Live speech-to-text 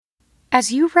As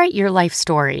you write your life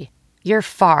story, you're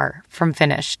far from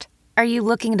finished. Are you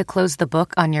looking to close the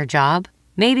book on your job?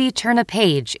 Maybe turn a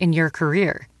page in your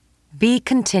career? Be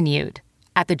continued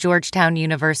at the Georgetown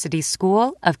University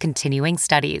School of Continuing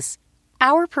Studies.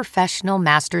 Our professional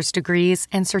master's degrees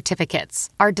and certificates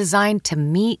are designed to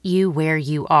meet you where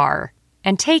you are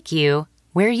and take you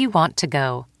where you want to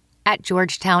go. At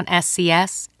Georgetown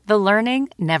SCS, the learning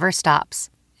never stops,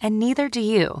 and neither do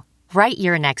you. Write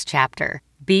your next chapter.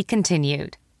 Be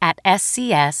continued at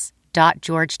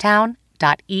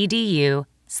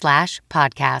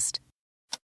scs.georgetown.edu/podcast.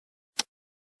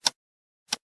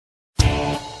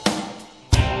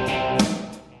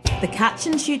 The Catch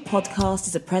and Shoot podcast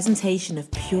is a presentation of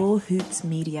Pure Hoops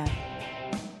Media.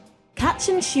 Catch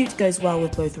and Shoot goes well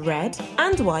with both red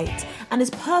and white and is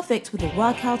perfect with a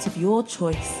workout of your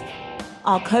choice.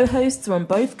 Our co-hosts are on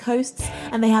both coasts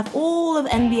and they have all of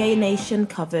NBA Nation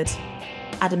covered.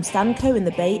 Adam Stanko in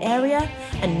the Bay Area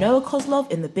and Noah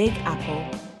Kozlov in the Big Apple.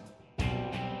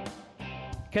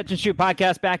 Catch and Shoot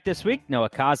podcast back this week.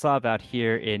 Noah Kozlov out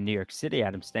here in New York City.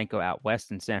 Adam Stanko out west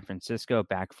in San Francisco,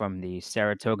 back from the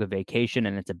Saratoga vacation,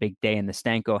 and it's a big day in the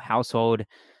Stanko household.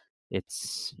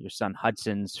 It's your son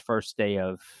Hudson's first day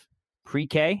of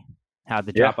pre-K. How'd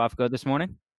the drop-off go this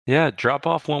morning? Yeah,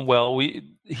 drop-off went well.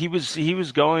 He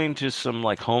was going to some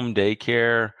like home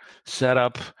daycare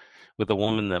setup with a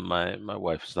woman that my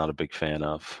wife is not a big fan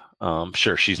of.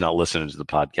 Sure, she's not listening to the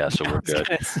podcast, so we're good.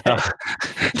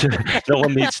 No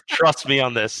one needs to trust me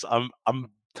on this.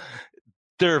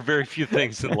 There are very few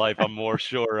things in life I'm more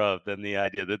sure of than the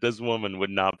idea that this woman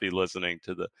would not be listening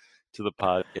to the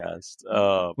podcast.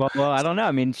 Well, I don't know.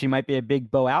 I mean, she might be a big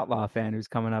Bo Outlaw fan who's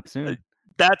coming up soon.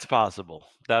 That's possible.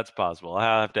 I'll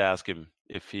have to ask him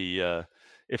if he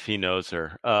knows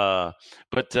her.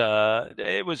 But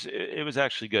it was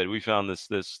actually good. We found this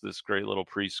great little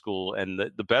preschool, and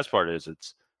the best part is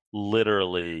it's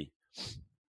literally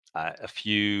a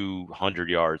few hundred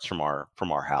yards from our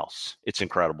house. It's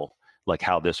incredible, like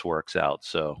how this works out.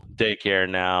 So daycare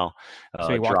now. So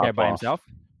he walked there by himself?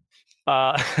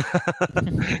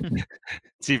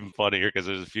 It's even funnier because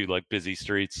there's a few like busy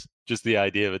streets. Just the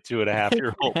idea of a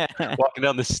 2.5-year-old walking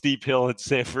down the steep hill in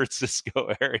San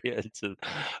Francisco area.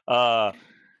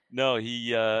 No,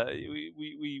 we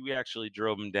actually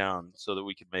drove him down so that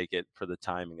we could make it for the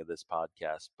timing of this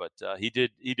podcast. But he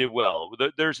did well.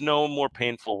 There's no more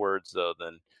painful words though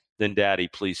than "Daddy,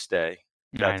 please stay."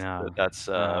 I know. That's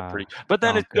pretty. But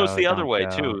then it goes the other way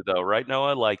too, though, right,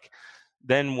 Noah? Like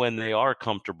then when they are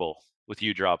comfortable with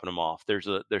you dropping them off, there's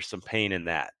some pain in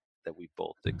that we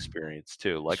both experienced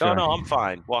too. Like, sure. Oh no, I'm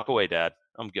fine. Walk away, Dad.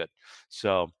 I'm good.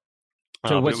 So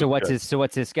what's his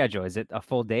schedule? Is it a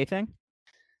full day thing?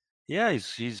 Yeah,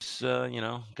 he's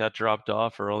got dropped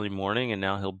off early morning, and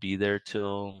now he'll be there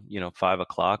till 5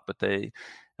 o'clock. But they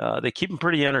keep him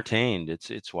pretty entertained.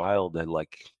 It's wild that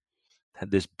like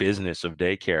this business of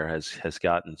daycare has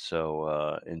gotten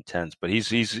so intense, but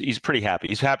he's pretty happy.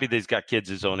 He's happy that he's got kids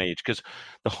his own age, because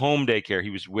the home daycare,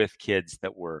 he was with kids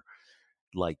that were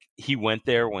like, he went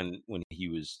there when he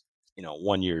was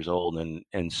 1 year old,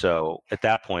 and so at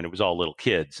that point it was all little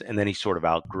kids, and then he sort of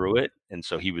outgrew it, and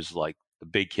so he was like the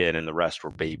big kid and the rest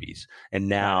were babies, and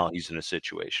now he's in a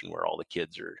situation where all the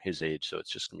kids are his age, so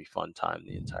it's just gonna be fun time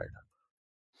the entire time.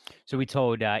 So we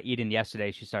told Eden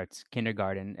yesterday, she starts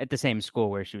kindergarten at the same school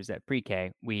where she was at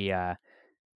pre-K. We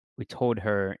told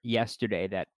her yesterday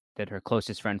that her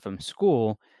closest friend from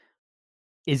school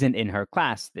isn't in her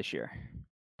class this year.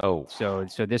 Oh, so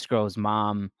this girl's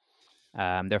mom,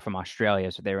 they're from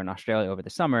Australia, so they were in Australia over the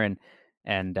summer, and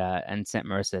sent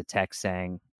Marissa a text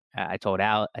saying, I told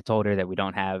her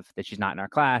that that she's not in our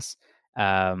class,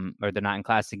 or they're not in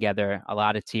class together. A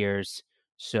lot of tears.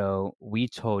 So we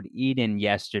told Eden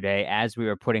yesterday, as we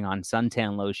were putting on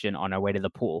suntan lotion on our way to the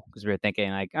pool, because we were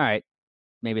thinking like, all right,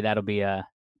 maybe that'll be a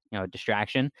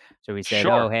distraction. So we said,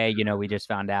 sure. Oh, hey, we just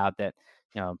found out that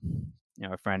a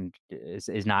friend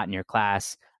is not in your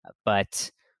class,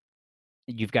 but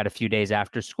you've got a few days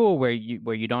after school where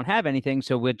you don't have anything,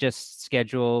 so we'll just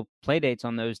schedule play dates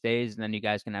on those days, and then you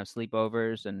guys can have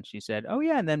sleepovers. And she said, oh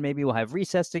yeah, and then maybe we'll have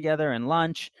recess together and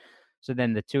lunch. So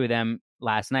then the two of them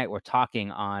last night were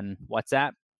talking on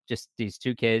WhatsApp, just these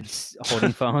two kids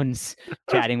holding phones,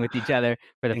 chatting with each other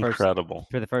for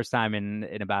the first time in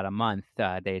about a month.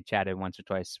 They had chatted once or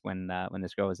twice when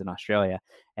this girl was in Australia,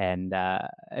 and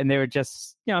they were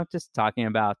just talking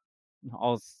about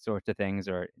all sorts of things.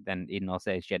 Or then Eden will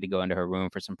say she had to go into her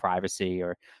room for some privacy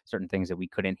or certain things that we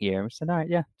couldn't hear. We said, all right,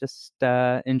 yeah, just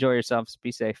enjoy yourselves,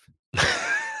 be safe.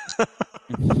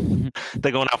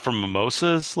 They going out for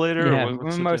mimosas later? Yeah,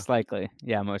 What's the most deal? likely.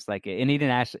 Yeah, most likely. And he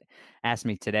didn't ask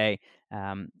me today,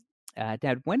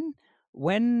 Dad, when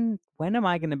am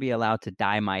I going to be allowed to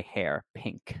dye my hair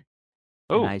pink? And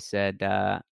Oh, I said,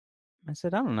 I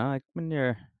don't know. Like when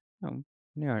you're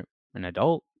an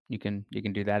adult, you can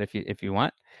do that if you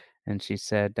want. And she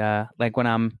said, like when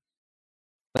I'm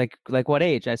like what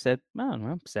age? I said, I don't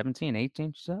know, 17,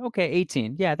 18. She said, okay,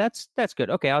 18. Yeah, that's good.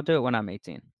 Okay, I'll do it when I'm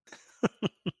 18.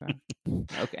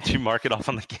 Okay. did you mark it off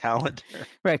on the calendar?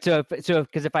 Right. So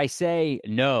because if I say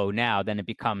no now, then it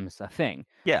becomes a thing.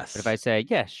 Yes. But if I say,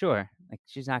 yeah, sure, like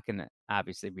she's not gonna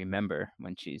obviously remember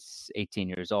when she's 18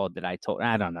 years old that I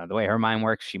don't know the way her mind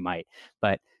works. She might,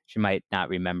 but she might not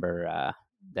remember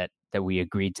that we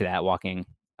agreed to that walking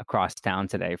across town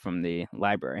today from the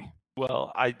library.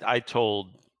 Well, I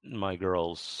told my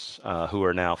girls who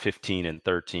are now 15 and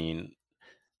 13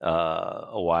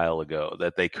 a while ago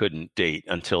that they couldn't date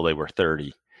until they were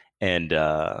 30, and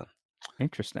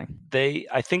Interesting.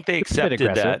 I think they It's a bit accepted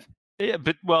that. aggressive. Yeah,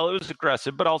 but well, it was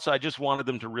aggressive, but also I just wanted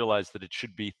them to realize that it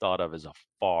should be thought of as a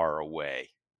far away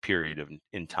period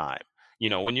in time. You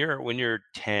know, when you're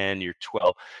 10, you're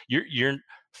 12, you're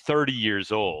 30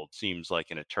 years old seems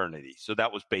like an eternity. So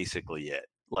that was basically it.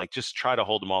 Like just try to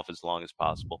hold them off as long as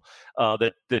possible.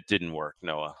 That didn't work,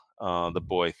 Noah. The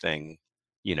boy thing,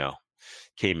 you know,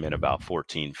 came in about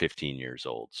 14, 15 years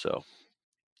old. So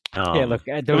Yeah, look,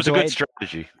 it was a good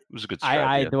strategy. It was a good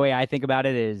strategy. the way I think about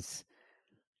it is,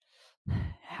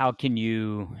 how can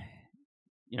you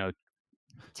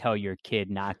tell your kid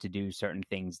not to do certain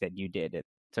things that you did at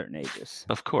certain ages?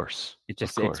 Of course.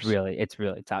 It's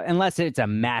really tough, unless it's a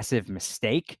massive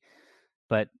mistake.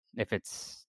 But if it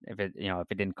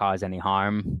didn't cause any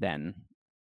harm, then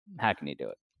how can you do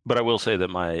it? But I will say that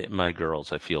my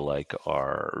girls, I feel like,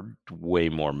 are way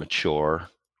more mature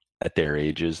at their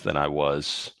ages than I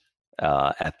was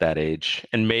at that age.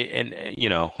 And you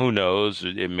know, who knows?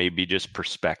 It may be just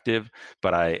perspective.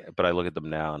 But I look at them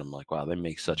now and I'm like, wow, they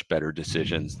make such better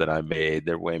decisions than I made.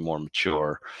 They're way more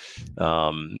mature,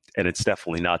 and it's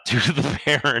definitely not due to the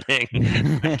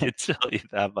parenting. I can tell you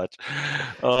that much.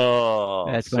 Oh,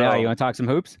 That's funny. You want to talk some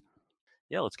hoops?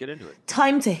 Yeah, let's get into it.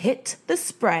 Time to hit the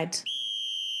spread.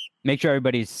 Make sure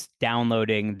everybody's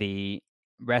downloading the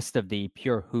rest of the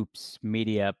Pure Hoops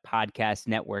Media Podcast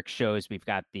Network shows. We've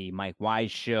got the Mike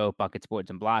Wise Show, Buckets, Boards,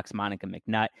 and Blocks, Monica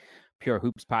McNutt, Pure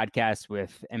Hoops Podcast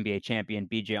with NBA champion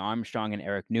BJ Armstrong and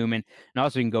Eric Newman. And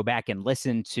also you can go back and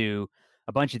listen to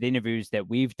a bunch of the interviews that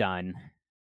we've done.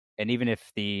 And even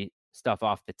if the stuff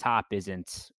off the top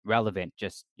isn't relevant,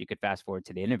 just you could fast forward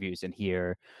to the interviews and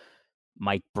hear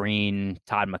Mike Breen,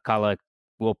 Todd McCulloch,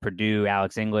 Will Perdue,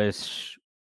 Alex English,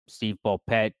 Steve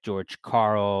Bulpett, George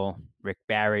Karl, Rick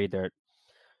Barry. They're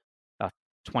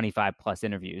 25 plus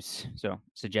interviews. So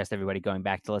suggest everybody going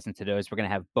back to listen to those. We're going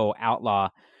to have Bo Outlaw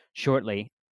shortly.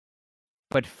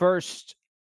 But first,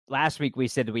 last week we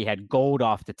said that we had gold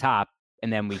off the top,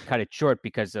 and then we cut it short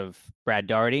because of Brad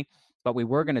Daugherty. But we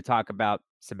were going to talk about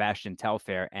Sebastian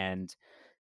Telfair, and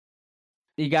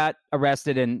he got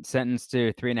arrested and sentenced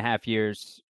to 3.5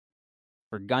 years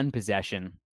for gun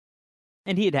possession.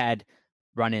 And he had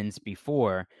run-ins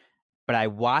before, but I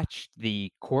watched the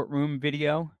courtroom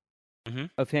video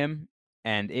of him,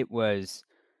 and it was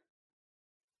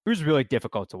really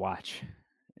difficult to watch.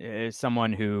 As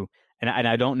someone who, and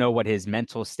I don't know what his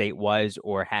mental state was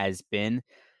or has been,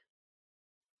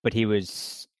 but he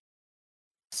was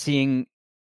seeing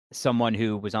someone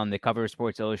who was on the cover of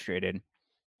Sports Illustrated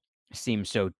seem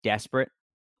so desperate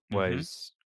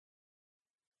was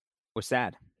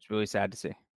sad. It's really sad to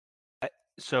see.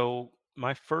 So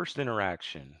my first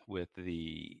interaction with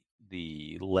the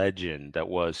legend that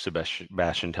was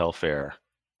Sebastian Telfair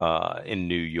in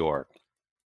New York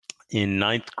in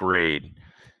ninth grade,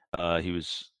 he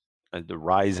was the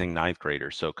rising ninth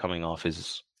grader. So coming off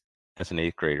as an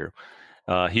eighth grader,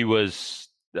 he was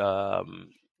Stephon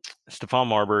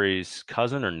Marbury's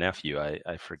cousin or nephew.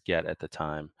 I forget at the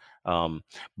time,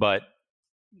 but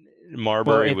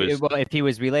Marbury if he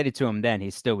was related to him, then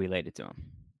he's still related to him.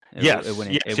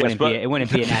 It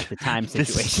wouldn't be an at the time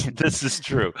situation. This is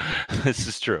true. This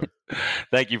is true.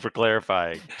 Thank you for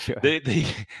clarifying. Sure. That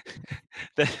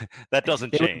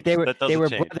doesn't change. They were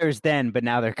change. brothers then, but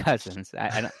now they're cousins.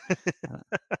 They're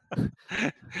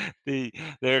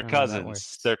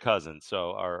cousins. They're cousins.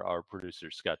 So our producer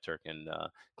Scott Turkin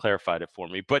clarified it for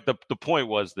me. But the point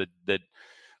was that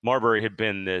Marbury had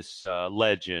been this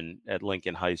legend at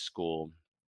Lincoln High School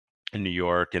in New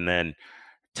York, and then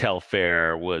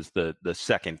Telfair was the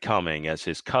second coming as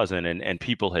his cousin, and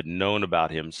people had known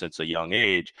about him since a young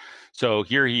age. So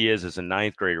here he is as a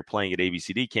ninth grader playing at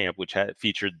ABCD camp, which had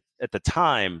featured at the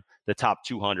time the top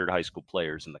 200 high school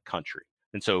players in the country.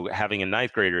 And so having a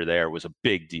ninth grader there was a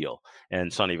big deal.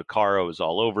 And Sonny Vaccaro was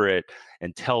all over it,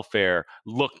 and Telfair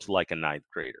looked like a ninth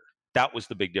grader. That was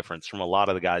the big difference from a lot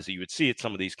of the guys that you would see at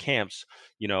some of these camps.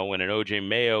 You know, when an OJ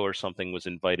Mayo or something was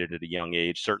invited at a young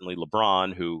age, certainly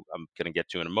LeBron, who I'm going to get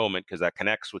to in a moment because that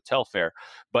connects with Telfair,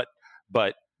 but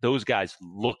those guys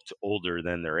looked older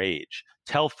than their age.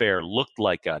 Telfair looked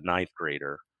like a ninth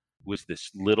grader, was this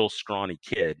little scrawny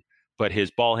kid, but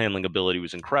his ball handling ability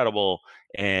was incredible,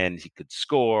 and he could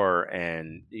score,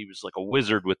 and he was like a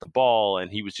wizard with the ball,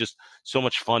 and he was just so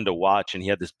much fun to watch, and he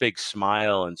had this big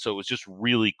smile, and so it was just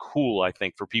really cool, I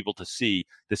think, for people to see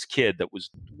this kid that was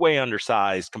way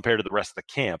undersized compared to the rest of the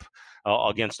camp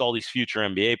against all these future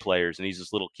NBA players, and he's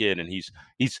this little kid, and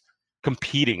he's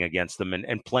competing against them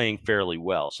and playing fairly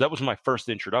well. So that was my first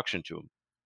introduction to him.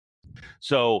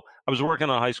 So I was working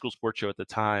on a high school sports show at the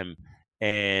time,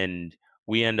 and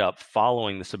we end up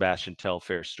following the Sebastian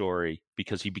Telfair story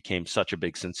because he became such a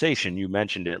big sensation. You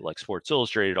mentioned it, like Sports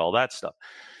Illustrated, all that stuff.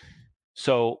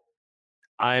 So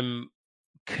I'm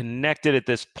connected at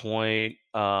this point,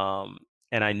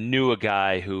 and I knew a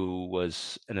guy who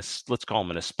was let's call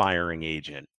him an aspiring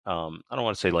agent. I don't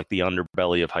want to say like the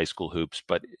underbelly of high school hoops,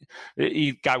 but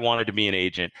guy wanted to be an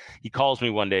agent. He calls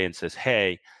me one day and says,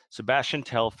 "Hey, Sebastian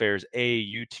Telfair's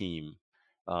AAU team,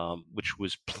 which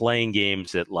was playing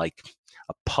games at like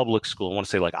a public school, I want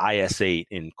to say like IS8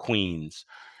 in Queens,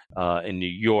 in New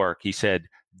York." He said,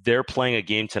 "They're playing a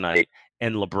game tonight,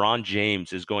 and LeBron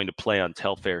James is going to play on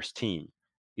Telfair's team."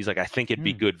 He's like, "I think it'd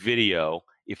be good video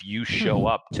if you show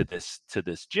up to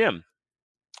this gym."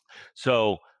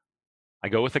 So I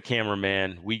go with a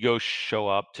cameraman. We go show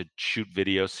up to shoot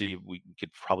video, see if we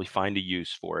could probably find a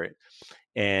use for it.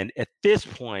 And at this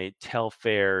point,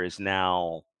 Telfair is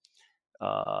now,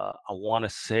 I want to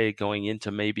say, going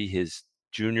into maybe his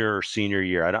junior or senior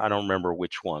year. I don't remember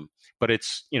which one, but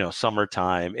it's,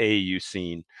 summertime, AAU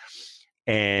scene.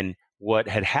 And what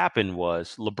had happened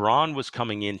was LeBron was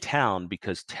coming in town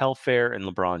because Telfair and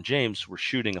LeBron James were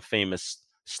shooting a famous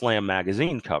Slam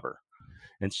magazine cover.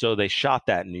 And so they shot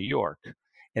that in New York.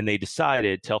 And they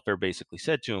decided, Telfair basically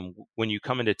said to him, "When you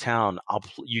come into town,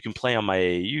 you can play on my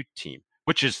AAU team,"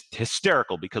 which is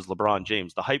hysterical because LeBron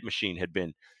James, the hype machine, had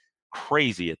been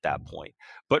crazy at that point.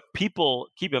 But people,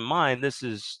 keep in mind, this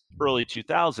is early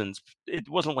 2000s. It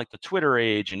wasn't like the Twitter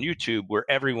age and YouTube where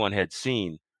everyone had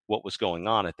seen what was going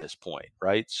on at this point,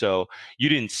 right? So you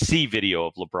didn't see video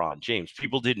of LeBron James.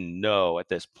 People didn't know at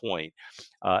this point,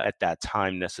 at that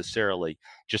time necessarily,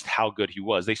 just how good he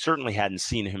was. They certainly hadn't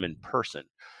seen him in person.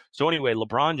 So anyway,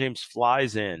 LeBron James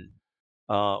flies in.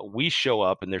 We show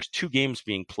up, and there's two games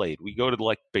being played. We go to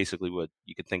like basically what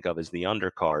you could think of as the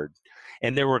undercard,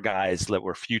 and there were guys that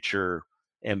were future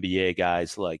NBA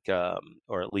guys, like,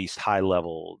 or at least high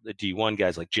level D1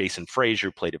 guys like Jason Frazier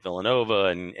played at Villanova,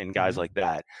 and guys like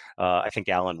that. I think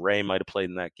Alan Ray might have played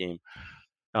in that game.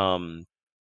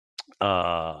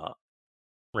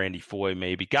 Randy Foye,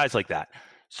 maybe, guys like that.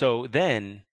 So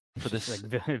then for this,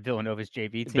 like Villanova's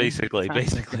JV team, basically,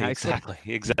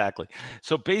 exactly.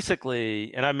 So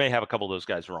basically, and I may have a couple of those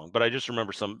guys wrong, but I just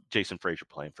remember some Jason Frazier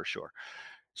playing for sure.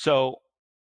 So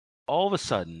all of a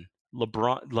sudden,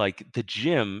 LeBron, like the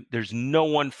gym, there's no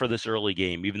one for this early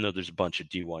game, even though there's a bunch of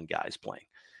D1 guys playing.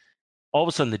 All of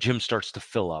a sudden, the gym starts to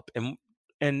fill up.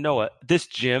 And Noah, this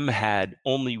gym had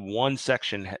only one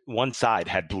side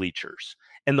had bleachers,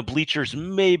 and the bleachers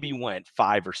maybe went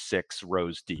 5 or 6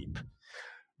 rows deep.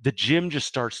 The gym just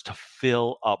starts to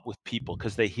fill up with people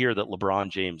because they hear that LeBron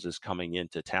James is coming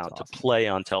into town to play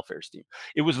on Telfair's team.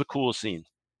 It was the coolest scene.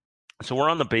 So we're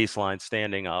on the baseline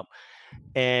standing up,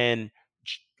 and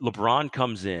LeBron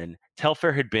comes in.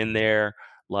 Telfair had been there,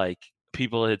 like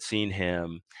people had seen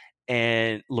him,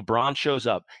 and LeBron shows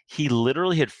up. He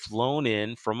literally had flown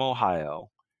in from Ohio,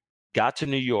 got to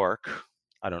New York,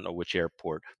 I don't know which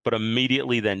airport, but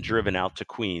immediately then driven out to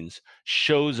Queens,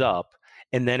 shows up,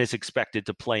 and then is expected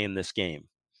to play in this game.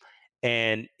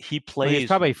 And he plays. Well, he's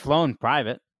probably flown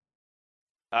private.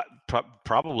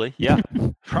 Probably, yeah,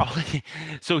 probably.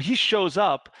 So he shows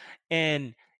up,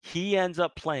 and he ends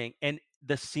up playing, and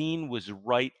the scene was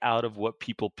right out of what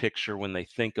people picture when they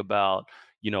think about,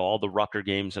 all the Rucker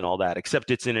games and all that,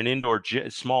 except it's in an indoor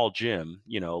small gym,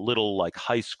 little like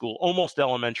high school, almost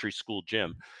elementary school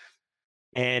gym.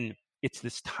 And it's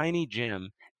this tiny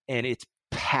gym, and it's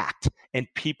packed, and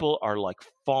people are like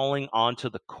falling onto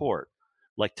the court.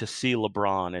 like to see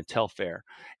LeBron and Telfair.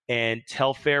 And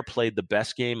Telfair played the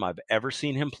best game I've ever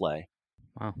seen him play.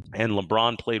 Wow. And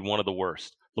LeBron played one of the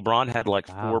worst. LeBron had like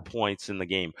 4 points in the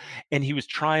game, and he was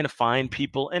trying to find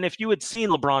people. And if you had seen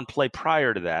LeBron play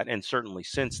prior to that, and certainly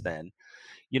since then,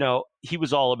 you know, he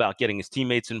was all about getting his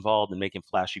teammates involved and making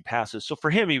flashy passes. So for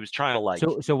him, he was trying to like.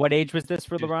 So what age was this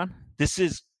for LeBron? This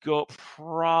is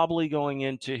probably going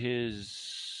into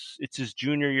it's his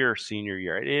junior year or senior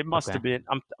year. It must have been.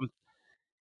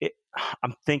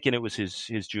 I'm thinking it was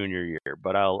his junior year,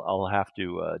 but I'll have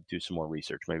to do some more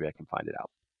research. Maybe I can find it out.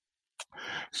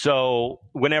 So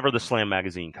whenever the Slam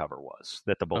magazine cover was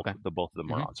that the both of them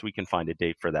were on, so we can find a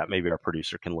date for that. Maybe our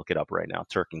producer can look it up right now.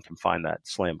 Turkin can find that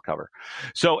Slam cover.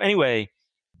 So anyway,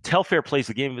 Telfair plays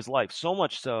the game of his life, so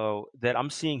much so that I'm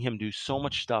seeing him do so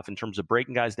much stuff in terms of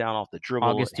breaking guys down off the dribble,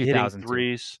 August hitting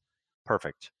threes.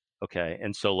 Perfect. Okay.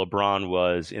 And so LeBron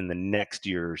was in the next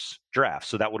year's draft.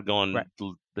 So that would have gone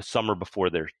the summer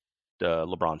before their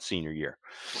LeBron senior year,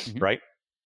 right?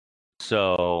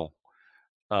 So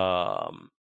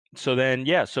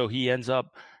then, so he ends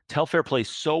up, Telfair plays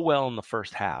so well in the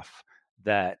first half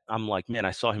that I'm like, man,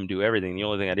 I saw him do everything. The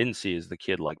only thing I didn't see is the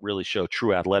kid like really show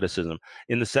true athleticism.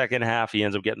 In the second half, he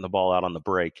ends up getting the ball out on the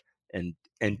break and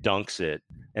dunks it.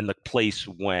 And the place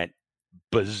went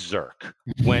berserk,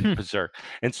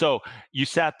 And so you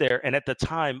sat there, and at the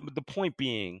time, the point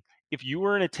being, if you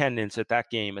were in attendance at that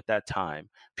game at that time,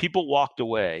 people walked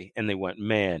away and they went,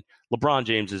 man, LeBron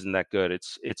James isn't that good.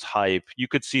 It's hype. You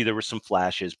could see there were some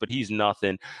flashes, but he's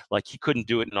nothing. Like, he couldn't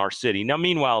do it in our city. Now,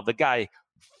 meanwhile, the guy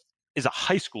is a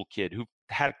high school kid who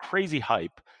had crazy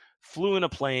hype, flew in a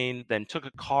plane, then took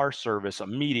a car service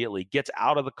immediately, gets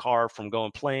out of the car from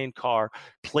going playing car,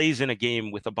 plays in a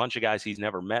game with a bunch of guys he's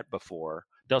never met before,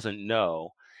 doesn't know.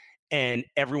 And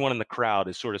everyone in the crowd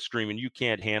is sort of screaming, you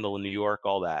can't handle in New York,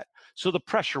 all that. So the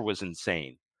pressure was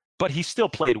insane, but he still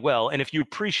played well. And if you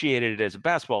appreciated it as a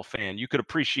basketball fan, you could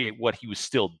appreciate what he was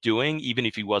still doing, even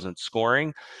if he wasn't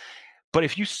scoring. But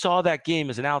if you saw that game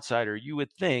as an outsider, you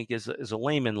would think as a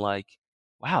layman, like,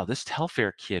 wow, this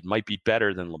Telfair kid might be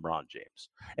better than LeBron James.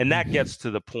 And that gets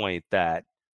to the point that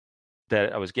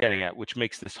I was getting at, which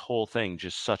makes this whole thing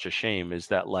just such a shame, is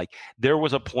that like there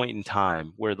was a point in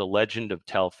time where the legend of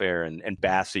Telfair and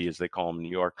Bassie, as they call him in New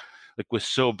York, like was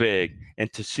so big,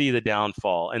 and to see the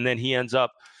downfall. And then he ends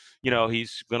up, you know,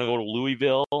 he's going to go to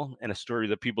Louisville, and a story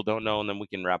that people don't know, and then we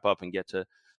can wrap up and get to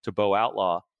Bo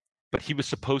Outlaw. But he was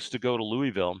supposed to go to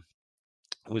Louisville,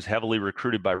 was heavily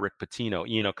recruited by Rick Pitino.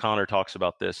 Ian O'Connor talks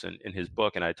about this in his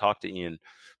book, and I talked to Ian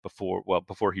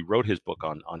before he wrote his book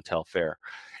on Telfair.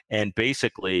 And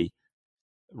basically,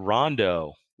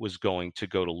 Rondo was going to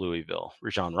go to Louisville,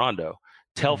 Rajon Rondo.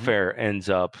 Telfair ends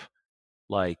up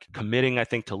like committing, I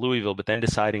think, to Louisville, but then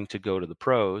deciding to go to the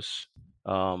pros.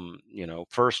 You know,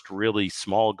 first really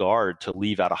small guard to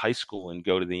leave out of high school and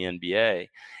go to the NBA.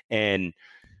 And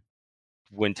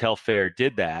when Telfair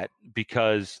did that,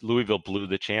 because Louisville blew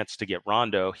the chance to get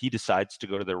Rondo, he decides to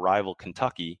go to their rival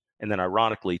Kentucky. And then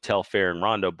ironically, Telfair and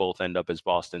Rondo both end up as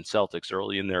Boston Celtics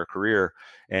early in their career.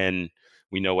 And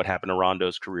we know what happened to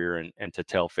Rondo's career and to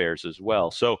Telfair's as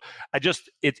well. So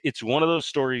it's one of those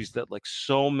stories that like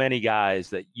so many guys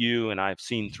that you and I've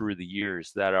seen through the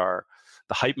years that are,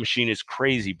 the hype machine is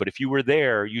crazy, but if you were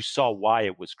there, you saw why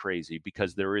it was crazy,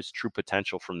 because there is true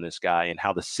potential from this guy and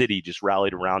how the city just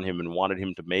rallied around him and wanted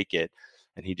him to make it.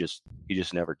 And he just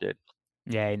never did.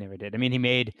 Yeah, he never did. I mean, he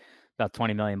made about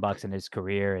 $20 million in his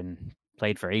career and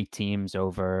played for 8 teams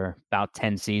over about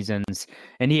 10 seasons.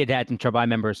 And he had some trouble. I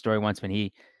remember a story once when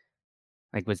he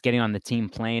like was getting on the team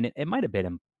plane. It might have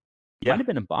been might have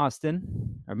been in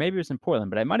Boston, or maybe it was in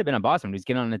Portland, but it might have been in Boston. He was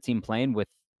getting on the team plane with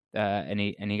and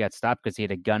he got stopped because he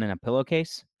had a gun in a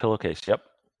pillowcase. Yep.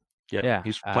 Yeah. He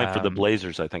was playing for the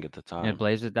Blazers, I think, at the time. Yeah,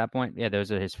 Blazers at that point. Yeah,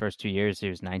 those are his first 2 years. He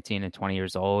was 19 and 20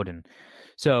 years old, and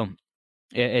so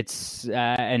it's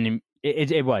and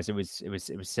it was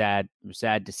sad. It was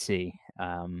sad to see,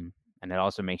 and it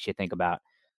also makes you think about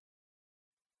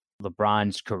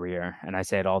LeBron's career. And I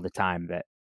say it all the time that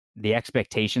the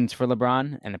expectations for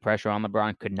LeBron and the pressure on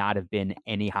LeBron could not have been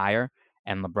any higher,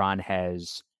 and LeBron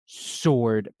has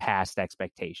soared past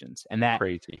expectations. And that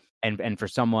crazy. And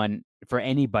for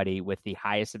anybody with the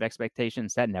highest of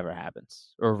expectations, that never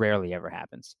happens, or rarely ever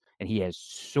happens. And he has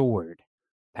soared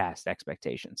past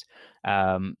expectations.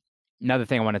 Another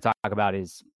thing I want to talk about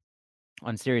is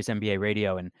on Sirius NBA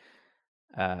Radio, and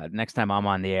next time I'm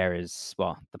on the air is,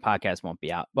 well, the podcast won't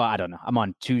be out. Well, I don't know. I'm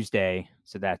on Tuesday,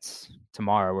 so that's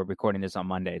tomorrow. We're recording this on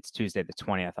Monday. It's Tuesday the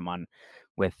 20th. I'm on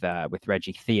with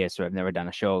Reggie Theus, who I've never done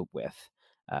a show with.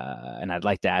 And I'd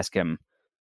like to ask him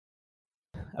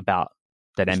about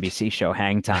that NBC show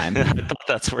Hang Time. I thought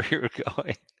that's where you were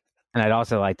going. And I'd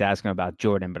also like to ask him about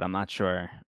Jordan, but I'm not sure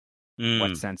what's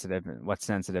Mm.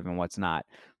 sensitive and what's not.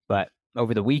 But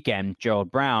over the weekend,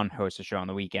 Gerald Brown hosts a show on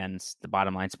the weekends, the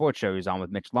Bottom Line Sports Show. He's on with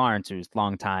Mitch Lawrence, who's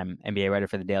longtime NBA writer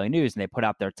for the Daily News, and they put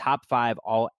out their top 5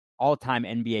 all-time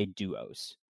NBA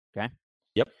duos. Okay.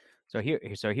 Yep. So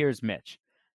here's Mitch,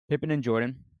 Pippen and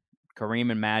Jordan,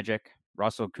 Kareem and Magic,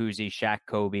 Russell Cousy, Shaq,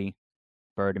 Kobe,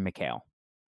 Bird and McHale.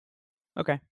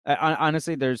 Okay.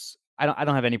 Honestly, I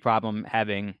don't have any problem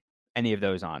having any of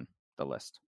those on the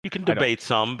list. You can debate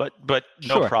some, but no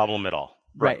Sure. problem at all.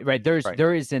 Right.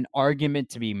 There is an argument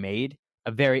to be made,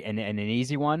 and an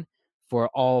easy one, for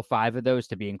all 5 of those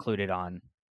to be included on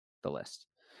the list.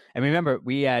 And remember,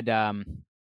 we had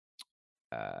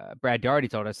Brad Daugherty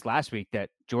told us last week that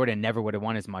Jordan never would have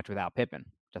won as much without Pippen,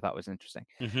 which I thought was interesting.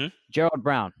 Mm-hmm. Gerald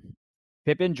Brown,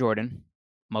 Pippen, Jordan,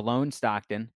 Malone,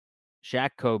 Stockton,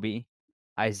 Shaq, Kobe,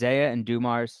 Isaiah and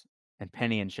Dumars, and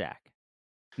Penny and Shaq.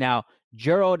 Now,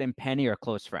 Gerald and Penny are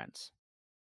close friends.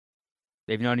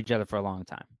 They've known each other for a long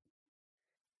time.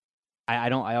 I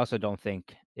also don't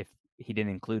think if he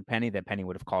didn't include Penny, that Penny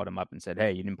would have called him up and said,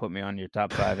 "Hey, you didn't put me on your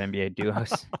top 5 NBA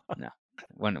duos." No,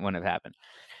 wouldn't have happened.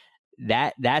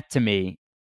 That to me,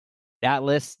 that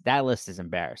list is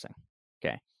embarrassing.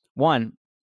 Okay, one,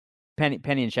 Penny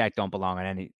and Shaq don't belong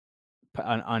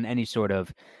on any sort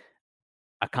of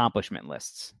accomplishment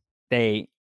lists. They,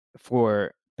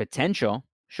 for potential,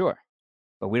 sure,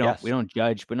 but we don't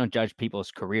judge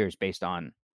people's careers based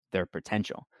on their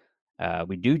potential.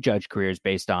 We do judge careers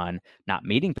based on not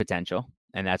meeting potential,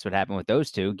 and that's what happened with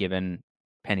those two, given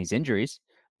Penny's injuries.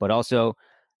 But also,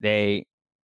 they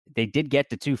did get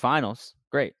to 2 finals.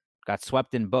 Great, got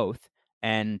swept in both,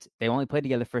 and they only played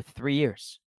together for 3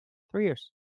 years. 3 years.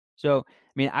 So,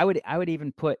 I mean, I would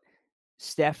even put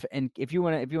Steph, and if you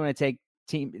want to take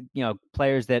team,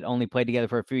 players that only played together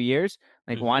for a few years,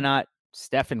 like why not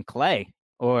Steph and Clay,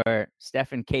 or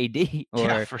Steph and KD,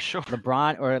 or for sure.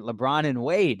 LeBron and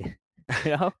Wade?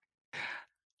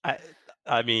 I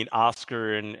mean,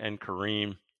 Oscar and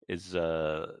Kareem is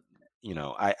Noah,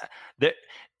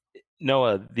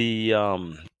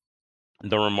 the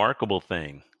remarkable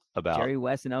thing about Jerry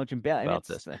West and Elgin Baylor. About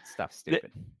this stuff's stupid.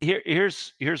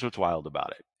 Here's what's wild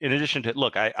about it. In addition to,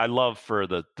 look, I love for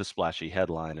the splashy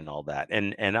headline and all that,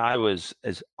 and I was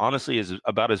as honestly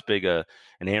about as big an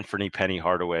Anthony Penny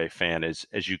Hardaway fan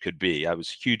as you could be. I was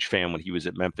a huge fan when he was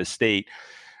at Memphis State.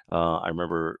 I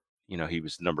remember, he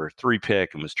was number 3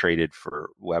 pick and was traded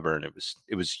for Weber, and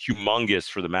it was humongous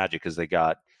for the Magic because they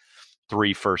got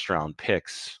 3 first-round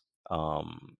picks.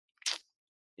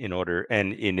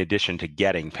 In addition to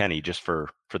getting Penny just for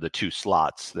the 2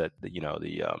 slots that the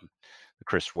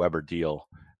Chris Webber deal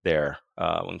there,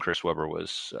 when Chris Webber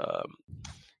was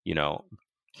going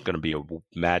to be a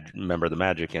member of the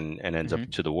Magic and ends up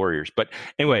to the Warriors. But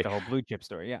anyway, the whole blue chip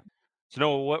story, yeah. So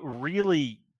no, what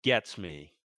really gets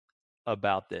me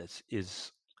about this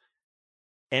is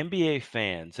NBA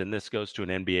fans, and this goes to an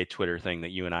NBA Twitter thing that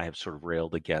you and I have sort of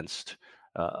railed against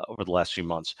over the last few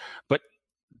months, but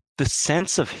the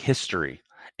sense of history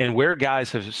and where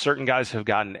certain guys have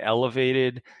gotten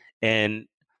elevated, and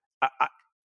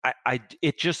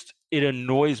it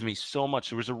annoys me so much.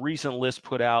 There was a recent list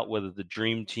put out whether the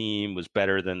Dream Team was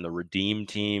better than the Redeem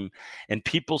Team, and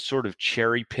people sort of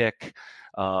cherry pick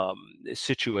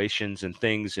situations and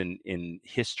things in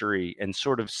history and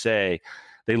sort of say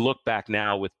they look back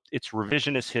now with its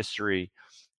revisionist history,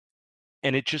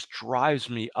 and it just drives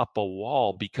me up a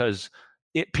wall because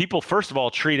people, first of all,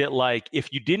 treat it like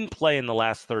if you didn't play in the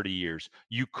last 30 years,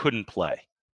 you couldn't play,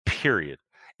 period.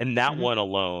 And that one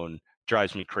alone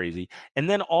drives me crazy. And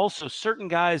then also certain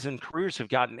guys and careers have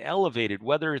gotten elevated,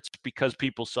 whether it's because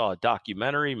people saw a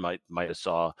documentary, might have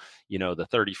saw, the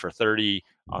 30 for 30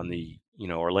 on the,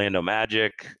 Orlando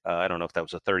Magic. I don't know if that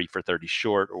was a 30 for 30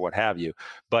 short or what have you,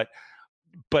 but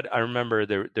I remember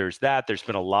there's that. There's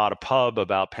been a lot of pub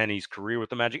about Penny's career with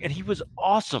the Magic, and he was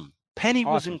awesome. Penny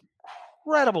was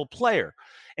incredible player,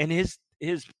 and his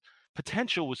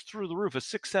potential was through the roof. A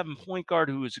 6'7" point guard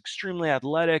who was extremely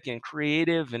athletic and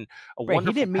creative and a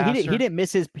wonderful passer.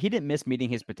 He didn't miss meeting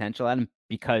his potential, Adam,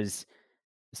 because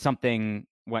something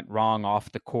went wrong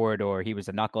off the court, or he was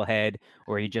a knucklehead,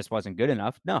 or he just wasn't good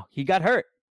enough. No, he got hurt.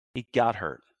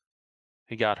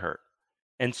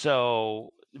 And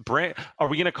so, are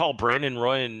we going to call Brandon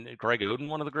Roy and Greg Oden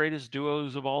one of the greatest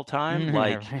duos of all time?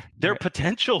 Their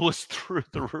potential was through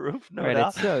the roof. No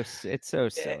doubt. It's so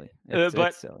silly. But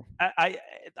it's silly.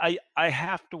 I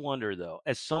have to wonder, though,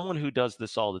 as someone who does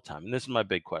this all the time, and this is my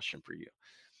big question for you.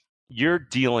 You're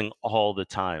dealing all the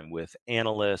time with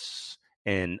analysts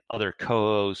and other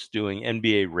co-hosts doing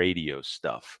NBA radio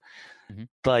stuff. Mhm.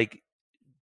 Like,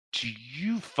 do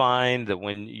you find that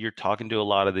when you're talking to a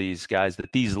lot of these guys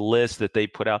that these lists that they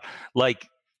put out, like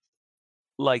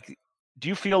do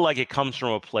you feel like it comes from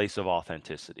a place of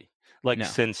authenticity, like No.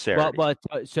 sincerity?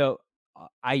 So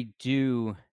I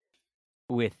do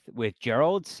with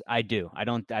Gerald's. I do. I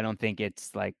don't think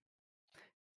it's like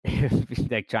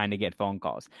like trying to get phone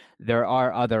calls. There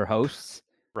are other hosts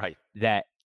Right. that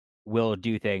will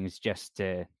do things just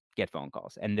to get phone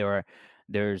calls, and there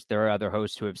are other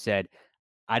hosts who have said,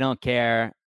 I don't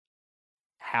care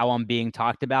how I'm being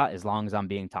talked about as long as I'm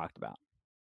being talked about.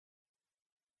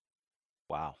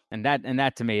 Wow. And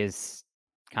that to me is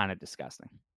kind of disgusting.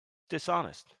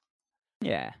 Dishonest.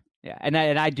 Yeah. And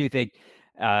I do think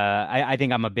I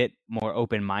think I'm a bit more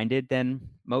open-minded than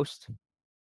most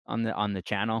on the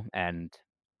channel, and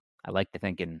I like to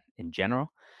think in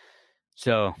general.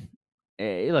 So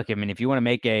look, I mean, if you want to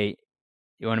make an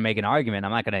argument,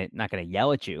 I'm not gonna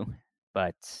yell at you,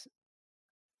 but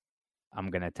I'm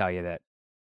gonna tell you that,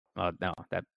 no,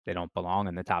 that they don't belong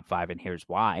in the top 5, and here's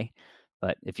why.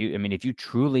 But if you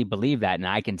truly believe that, and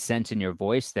I can sense in your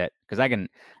voice that, because I can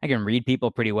read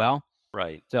people pretty well.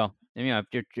 Right. So,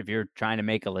 if you're trying to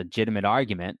make a legitimate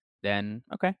argument, then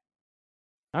okay,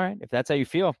 all right. If that's how you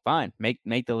feel, fine.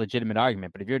 Make the legitimate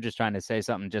argument. But if you're just trying to say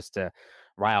something just to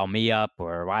rile me up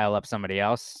or rile up somebody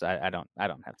else, I don't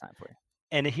have time for you.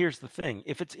 And here's the thing.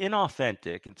 If it's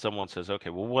inauthentic and someone says, okay,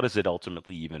 well, what does it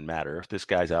ultimately even matter if this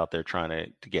guy's out there trying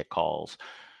to get calls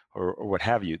or what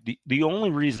have you? The only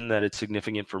reason that it's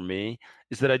significant for me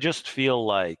is that I just feel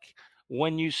like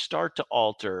when you start to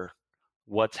alter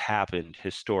what's happened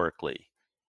historically,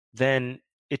 then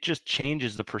it just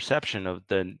changes the perception of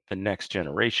the next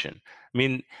generation. I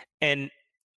mean, and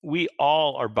we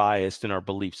all are biased in our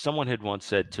beliefs. Someone had once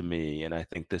said to me, and I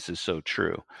think this is so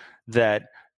true, that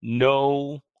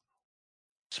no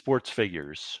sports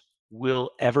figures will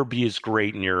ever be as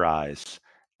great in your eyes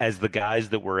as the guys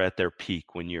that were at their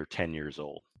peak when you're 10 years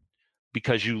old,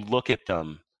 because you look at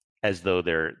them as though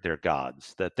they're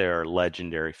gods, that they're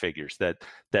legendary figures, that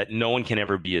no one can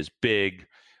ever be as big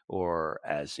or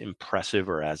as impressive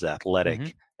or as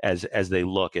athletic as they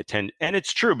look at 10. And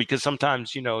it's true, because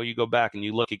sometimes, you go back and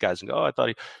you look at guys and go, oh,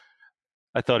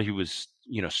 I thought he was,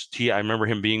 I remember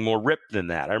him being more ripped than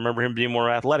that. I remember him being more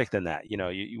athletic than that.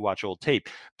 You watch old tape.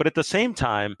 But at the same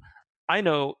time, I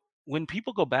know when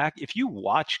people go back, if you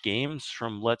watch games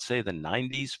from, let's say, the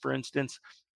 90s, for instance,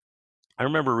 I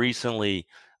remember recently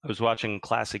I was watching a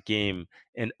classic game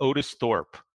and Otis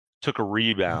Thorpe took a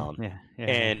rebound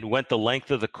and went the length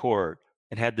of the court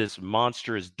and had this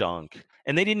monstrous dunk.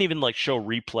 And they didn't even show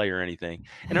replay or anything.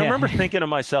 And I remember thinking to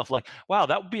myself, wow,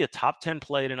 that would be a top 10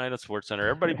 play tonight at SportsCenter.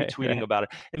 Everybody be tweeting about it.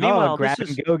 And meanwhile, grab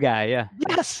and go guy, yeah.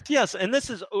 Yes. And this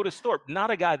is Otis Thorpe,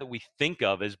 not a guy that we think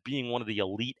of as being one of the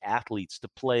elite athletes to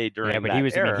play during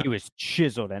that era. He was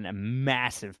chiseled and a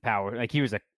massive power. Like, he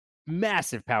was a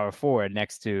massive power forward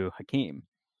next to Hakeem.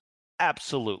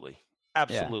 Absolutely.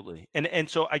 And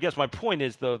so I guess my point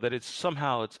is, though, that it's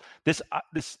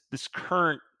this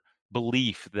current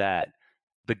belief that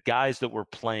the guys that were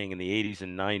playing in the 80s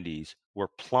and 90s were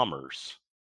plumbers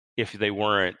if they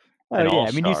weren't an all-star.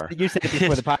 I mean, you said it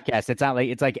before the podcast. It's not like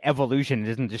it's like evolution. It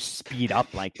doesn't just speed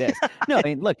up like this. No, I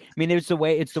mean, look, it's the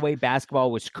way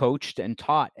basketball was coached and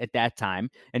taught at that time.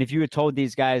 And if you had told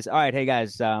these guys, all right, hey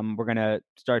guys, we're gonna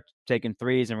start taking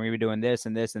threes and we're gonna be doing this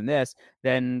and this and this,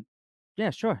 then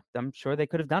yeah, sure, I'm sure they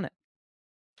could have done it.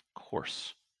 Of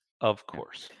course.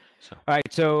 So, all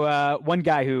right, so one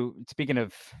guy who, speaking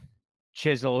of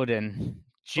chiseled and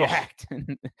jacked,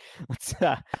 let's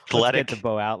get to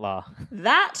Bo Outlaw.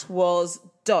 That was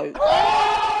dope.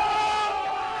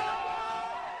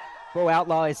 Bo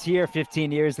Outlaw is here,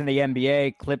 15 years in the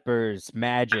NBA, Clippers,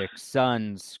 Magic,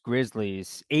 Suns,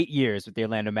 Grizzlies, 8 years with the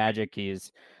Orlando Magic. He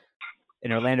is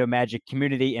an Orlando Magic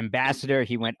community ambassador.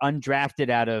 He went undrafted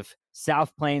out of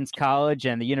South Plains College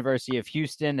and the University of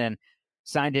Houston and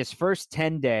signed his first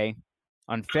 10-day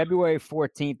on February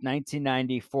 14th,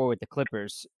 1994 with the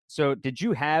Clippers. So did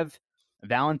you have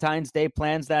Valentine's Day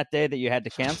plans that day that you had to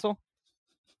cancel?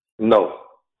 No,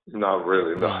 not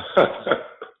really. No.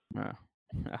 All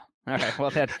right. Well,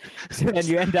 then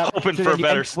you end up hoping for a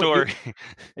better story.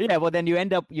 Well, then you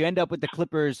end up with the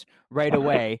Clippers right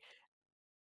away.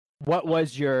 What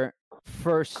was your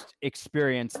first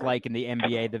experience like in the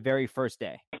NBA, the very first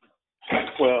day?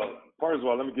 Well, first of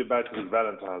all, let me get back to this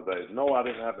Valentine's Day. No, I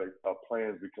didn't have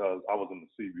plans because I was in the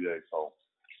CBA. So,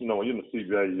 when you're in the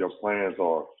CBA, your plans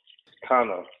are kind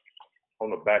of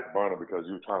on the back burner because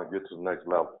you're trying to get to the next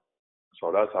level.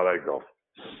 So that's how they go.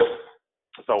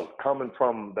 So coming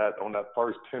from that on that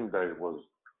first 10-day was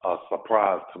a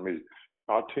surprise to me.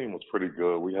 Our team was pretty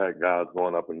good. We had guys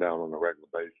going up and down on a regular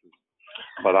basis.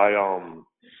 But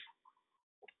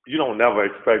you don't never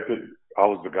expect it. I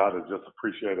was the guy that just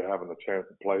appreciated having a chance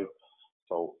to play.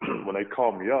 So when they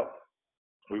called me up,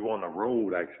 we were on the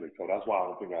road actually. So that's why I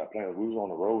don't think I had plans. We was on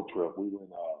a road trip. We were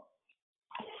in,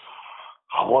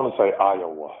 I want to say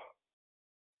Iowa.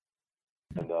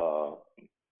 And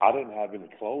I didn't have any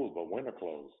clothes but winter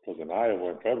clothes because in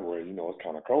Iowa in February, it's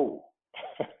kind of cold.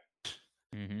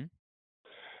 Mm-hmm.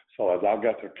 So as I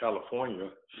got to California,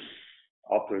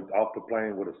 off the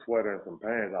plane with a sweater and some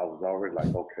pants, I was already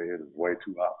like, okay, it is way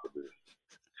too hot for this.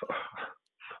 So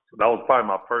that was probably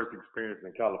my first experience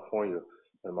in California,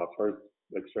 and my first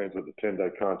experience with the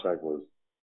 10-day contract was,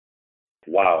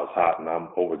 wow, it's hot, and I'm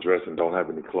overdressed and don't have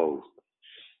any clothes.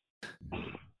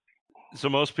 So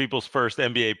most people's first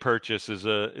NBA purchase is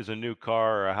a new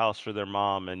car or a house for their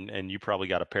mom, and you probably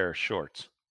got a pair of shorts.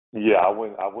 Yeah, I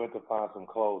went to find some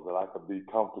clothes that I could be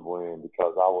comfortable in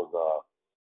because I was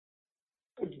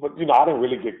but I didn't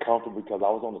really get comfortable because I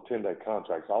was on a 10-day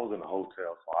contract, so I was in a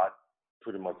hotel, so I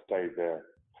pretty much stayed there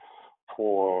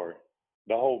for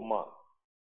the whole month.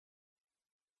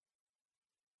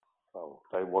 So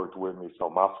they worked with me. So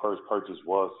my first purchase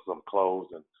was some clothes,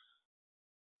 and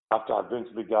after I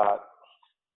eventually got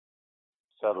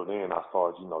settled in, I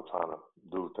started, trying to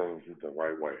do things the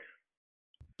right way.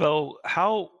 So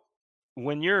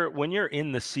when you're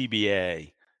in the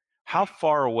CBA, how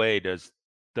far away does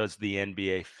the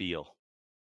NBA feel?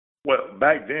 Well,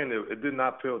 back then it did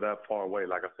not feel that far away.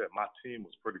 Like I said, my team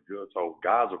was pretty good, so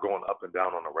guys were going up and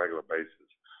down on a regular basis.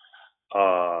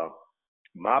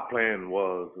 My plan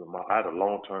was, I had a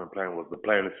long-term plan, was to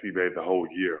play in the CBA the whole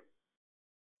year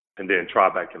and then try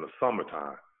back in the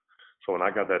summertime. So when I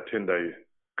got that 10-day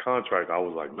contract, I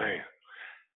was like, man.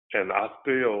 And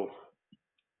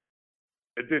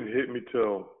it didn't hit me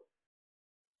till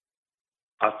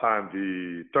I signed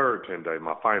the third 10-day,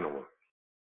 my final one.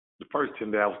 The first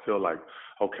 10 days, I was still like,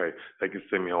 okay, they can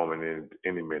send me home in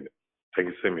any minute. They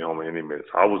can send me home in any minute.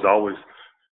 So I was always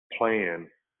playing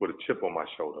with a chip on my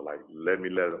shoulder, like let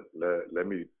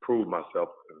me prove myself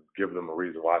and give them a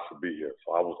reason why I should be here.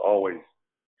 So I was always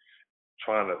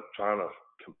trying to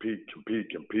compete,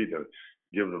 and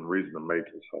give them a reason to make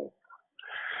it. So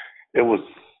it was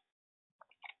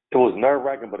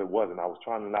nerve-wracking, but it wasn't. I was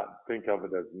trying to not think of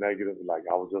it as negative. Like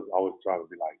I was trying to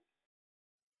be like,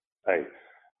 hey,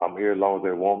 I'm here as long as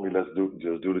they want me. Let's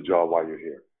just do the job while you're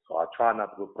here. So I try not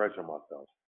to put pressure on myself.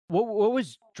 What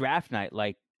was draft night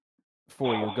like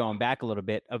for you, going back a little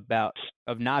bit, of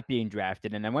not being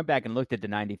drafted? And I went back and looked at the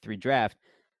 93 draft.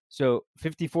 So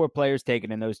 54 players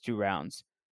taken in those 2 rounds.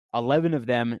 11 of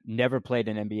them never played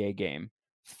an NBA game.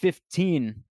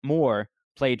 15 more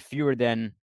played fewer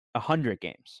than 100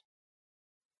 games.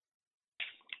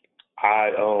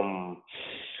 I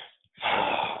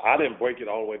didn't break it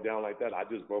all the way down like that. I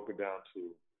just broke it down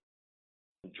to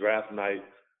draft night.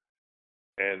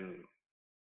 And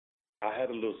I had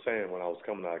a little saying when I was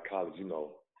coming out of college,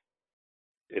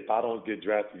 if I don't get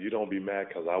drafted, you don't be mad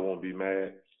because I won't be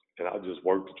mad. And I'll just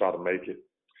work to try to make it.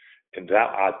 And that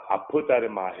I put that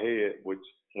in my head, which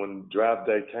when draft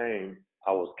day came,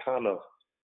 I was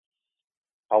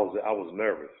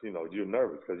nervous. You're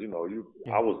nervous because,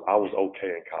 I was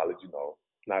okay in college,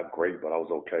 not great, but I was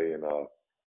okay. And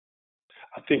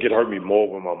I think it hurt me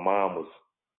more when my mom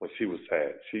when she was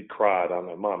sad. She cried. I'm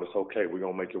like, Mom, it's okay. We're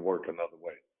going to make it work another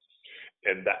way.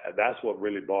 And that's what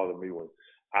really bothered me when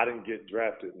I didn't get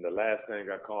drafted. And the last thing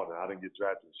I called her, I didn't get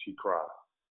drafted, she cried.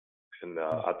 And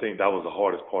I think that was the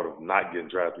hardest part of not getting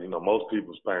drafted. Most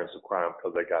people's parents are crying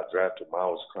because they got drafted. Mine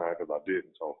was crying because I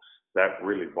didn't. So that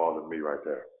really bothered me right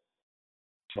there.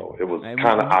 So it was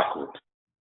kind of awkward.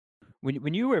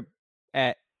 When you were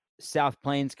at South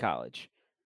Plains College,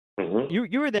 mm-hmm.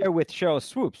 you were there with Sheryl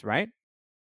Swoopes, right?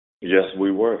 Yes,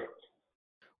 we were.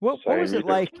 What was it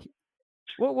like?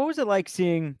 What was it like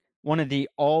seeing one of the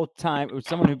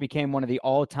someone who became one of the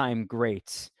all-time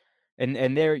greats?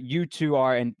 And there you two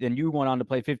are, and you went on to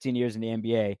play 15 years in the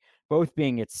NBA, both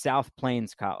being at South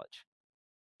Plains College.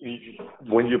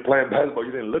 When you're playing basketball,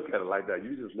 you didn't look at it like that.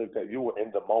 You just looked at, you were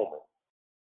in the moment.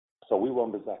 So we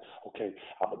weren't just like, okay,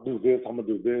 I'm going to do this, I'm going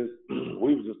to do this.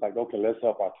 We were just like, okay, let's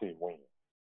help our team win.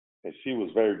 And she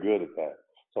was very good at that.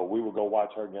 So we would go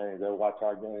watch her games, they would watch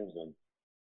our games, and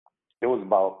it was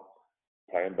about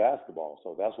playing basketball.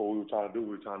 So that's what we were trying to do. We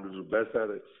were trying to do the best at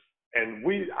it. And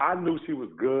I knew she was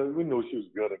good. We knew she was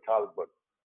good at college, but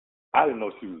I didn't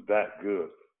know she was that good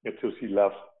until she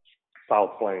left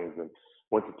South Plains and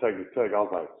went to Texas Tech. I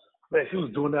was like, Man, she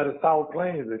was doing that at South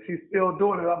Plains, and she's still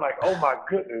doing it. I'm like, oh my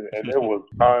goodness, and it was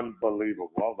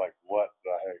unbelievable. I was like, what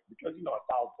the heck? Because you know, at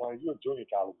South Plains, you're a junior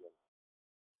college.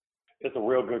 It's a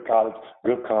real good college,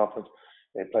 good conference,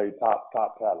 and played top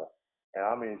talent. And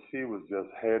I mean, she was just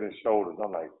head and shoulders.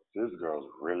 I'm like, this girl's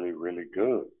really, really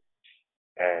good.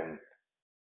 And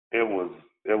it was.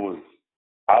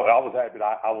 I was happy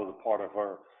that I was a part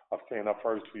of seeing her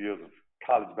first 2 years of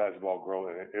college basketball grow,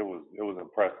 and it was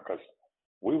impressive because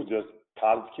we were just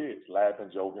college kids,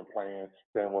 laughing, joking, playing,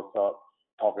 saying what's up,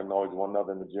 talking noise to one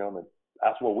another in the gym, and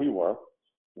that's what we were,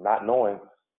 not knowing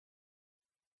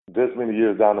this many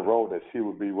years down the road that she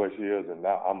would be where she is. And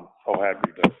now I'm so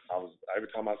happy that every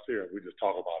time I see her, we just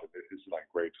talk about it. It's like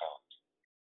great times.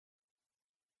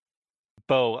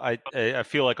 Bo, I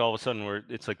feel like all of a sudden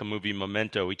it's like the movie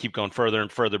Memento. We keep going further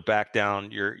and further back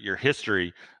down your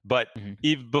history. But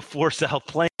even before South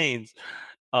Plains,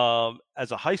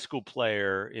 as a high school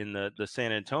player in the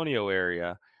San Antonio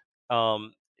area,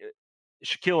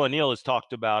 Shaquille O'Neal has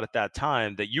talked about at that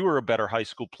time that you were a better high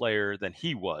school player than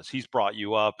he was. He's brought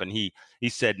you up, and he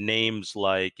said names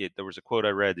like there was a quote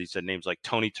I read. He said names like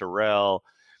Tony Terrell,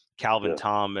 Calvin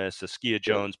Thomas, Askia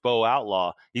Jones, Bo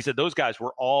Outlaw. He said those guys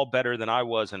were all better than I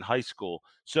was in high school.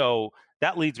 So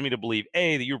that leads me to believe,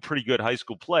 A, that you're a pretty good high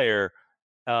school player,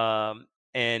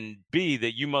 and B,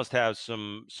 that you must have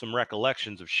some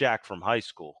recollections of Shaq from high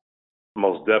school.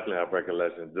 Most definitely have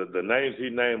recollections. The names he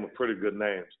named were pretty good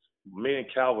names. Me and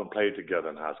Calvin played together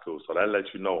in high school, so that lets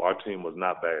you know our team was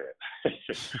not bad.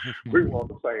 We were on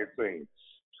the same team.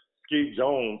 Skeet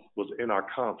Jones was in our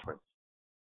conference.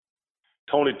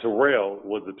 Tony Terrell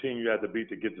was the team you had to beat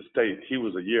to get to state. He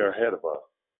was a year ahead of us.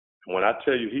 And when I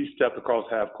tell you he stepped across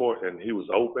half court and he was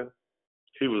open,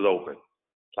 he was open.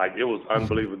 Like, it was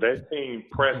unbelievable. That team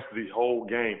pressed the whole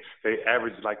game. They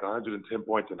averaged like 110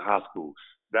 points in high school.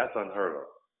 That's unheard of.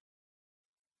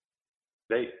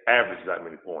 They averaged that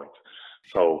many points.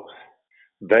 So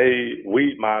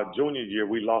my junior year,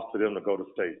 we lost to them to go to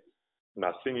state.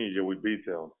 My senior year, we beat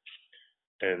them.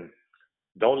 And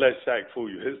don't let Shaq fool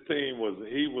you. His team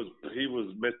he was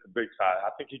Mr. Big Side. I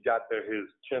think he got there his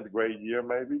 10th grade year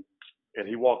maybe, and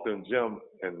he walked in the gym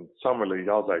in summer league.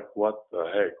 I was like, what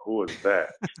the heck? Who is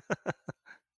that?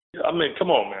 I mean,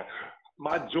 come on, man.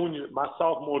 My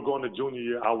sophomore going to junior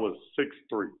year, I was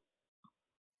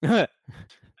 6'3".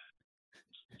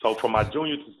 So from my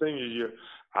junior to senior year,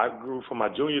 I grew from my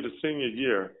junior to senior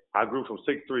year, I grew from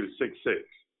 6'3" to 6'6".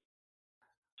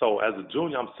 So as a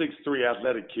junior, I'm 6'3",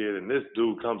 athletic kid, and this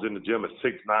dude comes in the gym at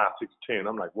 6'9", 6'10".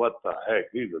 I'm like, what the heck?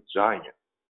 He's a giant.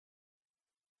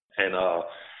 And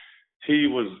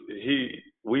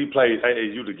we played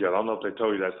AAU together. I don't know if they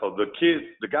told you that. So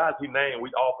the guys he named, we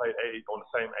all played on the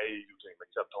same AAU team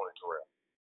except Tony Terrell.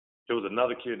 There was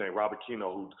another kid named Robert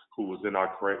Keno who was in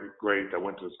our grade that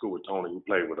went to school with Tony, who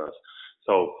played with us.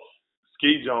 So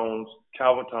Ski Jones,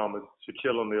 Calvin Thomas,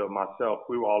 Shaquille O'Neal, myself,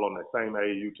 we were all on that same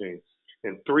AAU team.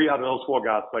 And 3 out of those 4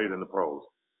 guys played in the pros.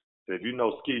 And if you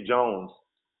know Ski Jones,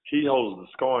 he holds the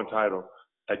scoring title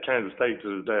at Kansas State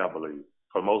to this day, I believe,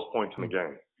 for most points in the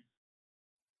game.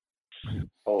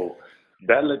 So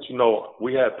that lets you know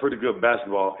we had pretty good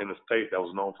basketball in the state that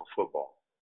was known for football.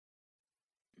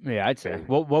 Yeah, I'd say.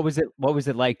 What was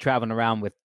it like traveling around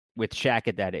with Shaq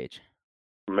at that age?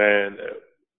 Man,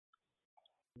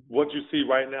 what you see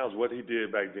right now is what he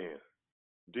did back then.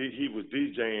 He was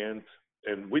DJing,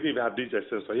 and we didn't even have DJ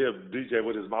system, so he'll DJ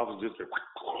with his mouth was just,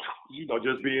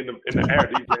 just be in the air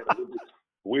DJing.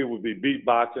 We would be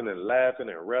beatboxing and laughing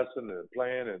and wrestling and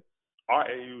playing, and our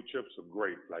AU trips were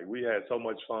great. Like, we had so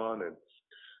much fun, and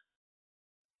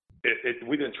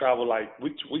we didn't travel like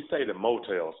we stayed in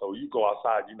motels. So you go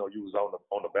outside, you was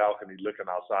on the balcony looking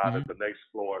outside at the next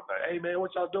floor and say, hey man,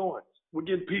 what y'all doing? We're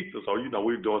getting pizza. So we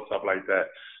were doing stuff like that.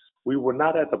 We were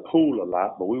not at the pool a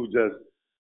lot, but we were just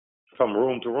from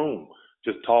room to room,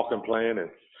 just talking, playing, and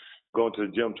going to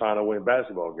the gym trying to win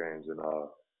basketball games. And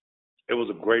it was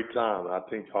a great time. I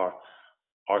think our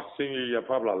senior year,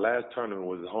 probably our last tournament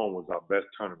was at home, was our best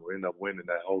tournament. We ended up winning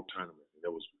that whole tournament.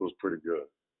 It was pretty good.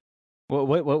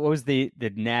 What was the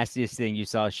nastiest thing you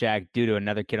saw Shaq do to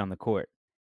another kid on the court?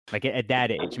 Like at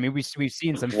that age? I mean, we've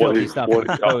seen some filthy stuff. What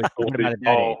about at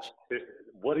that age?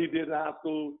 What he did in high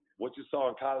school, what you saw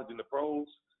in college in the pros,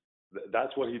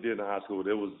 that's what he did in high school.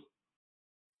 It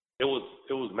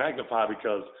was magnified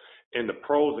because in the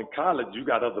pros in college, you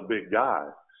got other big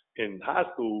guys. In high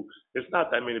school, it's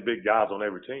not that many big guys on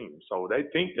every team. So they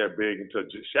think they're big until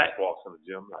Shaq walks in the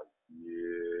gym like,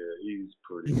 yeah, he's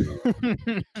pretty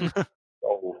big.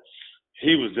 So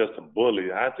he was just a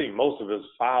bully. I think most of his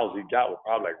fouls he got were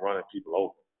probably like running people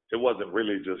over. It wasn't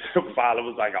really just a foul. It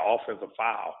was like an offensive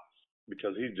foul.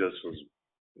 because he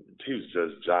was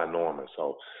just ginormous.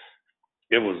 So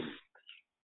it was,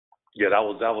 yeah, that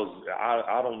was.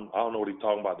 I don't know what he's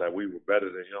talking about. That we were better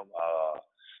than him.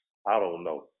 I don't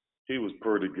know. He was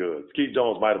pretty good. Skeet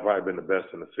Jones might have probably been the best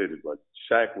in the city, but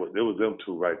Shaq was. It was them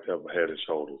two right there for head and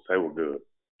shoulders. They were good.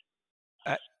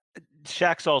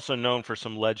 Shaq's also known for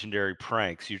some legendary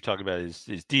pranks. You're talking about his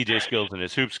DJ skills and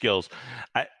his hoop skills.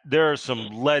 There are some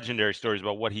legendary stories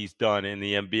about what he's done in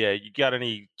the NBA. You got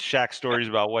any Shaq stories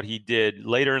about what he did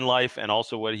later in life and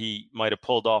also what he might have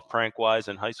pulled off prank-wise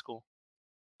in high school?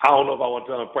 I don't know if I want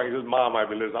to tell him prank. His mom might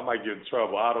be listening. I might get in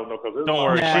trouble. I don't know. Don't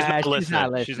worry. She's not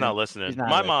listening. She's not listening.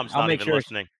 My mom's not even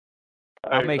listening.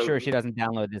 I'll make sure she doesn't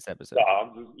download this episode. No,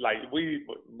 I'm just like we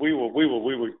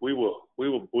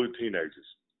were teenagers.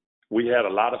 We had a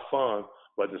lot of fun,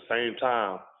 but at the same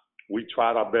time, we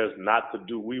tried our best not to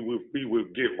do. We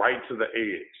would get right to the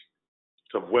edge,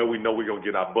 to where we know we're gonna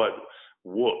get our butt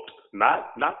whooped.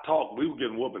 Not talk. We were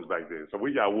getting whoopings back then, so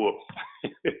we got whooped.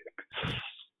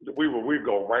 We'd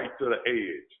go right to the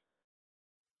edge.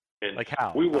 And like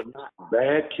how? We were not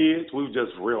bad kids. We were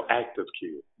just real active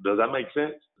kids. Does that make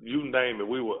sense? You name it.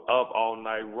 We were up all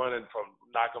night, running from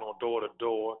knocking on door to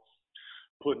door,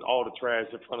 putting all the trash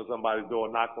in front of somebody's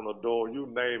door, knock on the door. You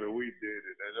name it, we did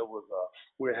it. And it was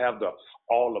we'd have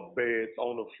all the beds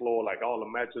on the floor, like all the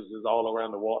mattresses all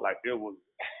around the wall. Like it was,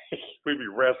 we'd be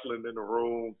wrestling in the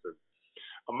rooms. And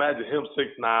imagine him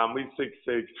 6'9", me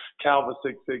 6'6", Calvin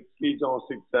 6'6", Skeet Jones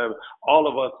 6'7", all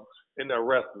of us in there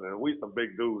wrestling. And we some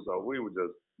big dudes, so we were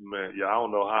just, man, yeah, I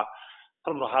don't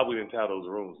know how we didn't tear those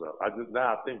rooms up.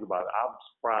 Now I think about it, I'm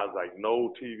surprised like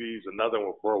no TVs or nothing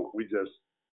were broke. We just,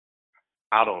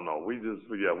 I don't know. We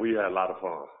had a lot of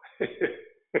fun.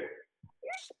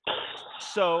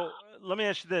 So let me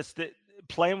ask you this: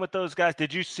 playing with those guys,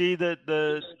 did you see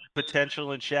the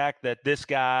potential in Shaq that this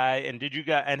guy,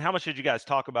 and how much did you guys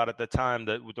talk about at the time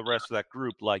that with the rest of that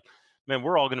group? Like, man,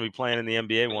 we're all going to be playing in the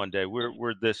NBA one day.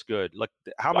 We're this good. Like,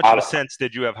 how much of a sense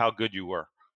did you have how good you were?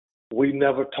 We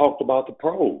never talked about the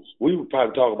pros. We would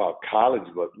probably talk about college,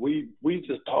 but we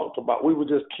just talked about, we were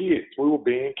just kids. We were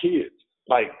being kids.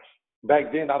 Like,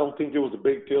 back then, I don't think it was a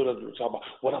big deal to talk about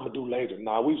what I'm going to do later.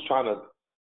 Nah, we was trying to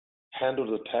handle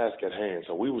the task at hand.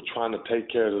 So we were trying to take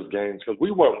care of those games because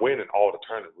we weren't winning all the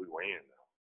tournaments we were in.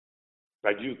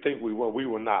 Like you think we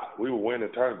were not. We were winning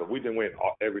tournaments, but we didn't win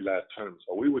every last tournament.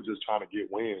 So we were just trying to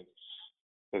get wins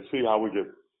and see how we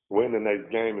could win the next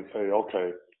game and say,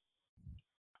 okay,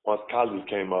 once colleges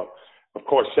came up, of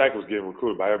course, Shaq was getting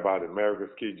recruited by everybody, America,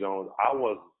 Skeet Jones. I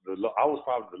was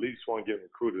probably the least one getting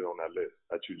recruited on that list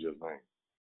that you just named.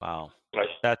 Wow. Like,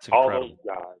 that's incredible. All those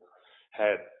guys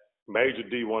had major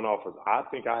D1 offers. I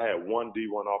think I had one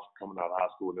D1 offer coming out of high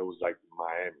school, and it was like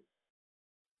Miami.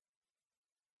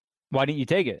 Why didn't you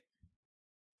take it?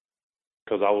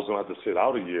 Because I was going to have to sit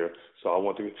out a year, so I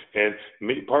wanted to. And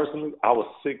me personally, I was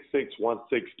 6'6",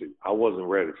 160. I wasn't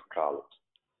ready for college.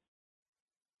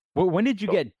 Well, when did you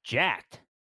get jacked?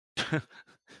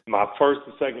 My first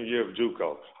and second year of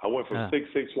JUCO. I went from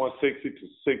 6'6", 160 to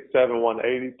 6'7",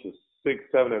 180 to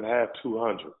 6'7.5",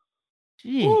 200.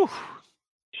 Jeez.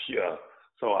 Yeah.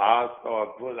 So I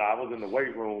was in the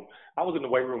weight room. I was in the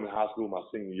weight room in high school my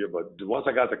senior year, but once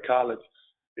I got to college,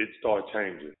 it started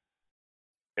changing.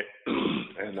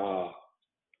 And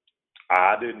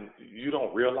you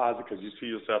don't realize it because you see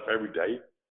yourself every day,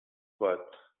 but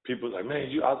people like, man,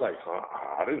 I was like,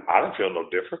 I didn't feel no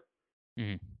different.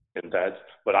 Mm-hmm. And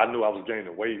but I knew I was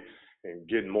gaining weight and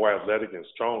getting more athletic and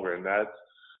stronger. And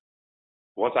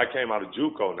once I came out of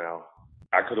JUCO now,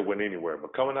 I could have went anywhere.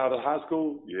 But coming out of high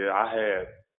school, yeah, I had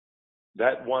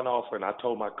that one offer, and I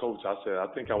told my coach, I said, I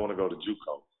think I want to go to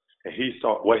JUCO. And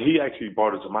he actually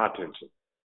brought it to my attention.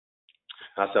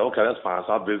 And I said, okay, that's fine.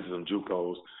 So I visited some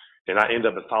JUCOs, and I ended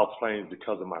up at South Plains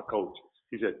because of my coach.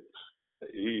 He said,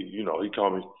 he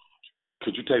called me,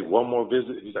 could you take one more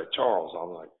visit? He's like, Charles.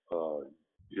 I'm like,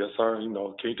 yes, sir.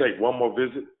 Can you take one more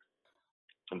visit?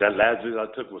 And that last visit I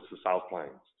took was to South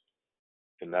Plains,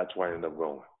 and that's where I ended up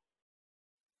going.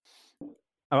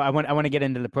 I want to get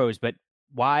into the pros, but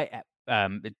why?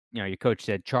 Your coach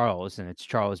said Charles, and it's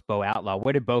Charles Bo Outlaw.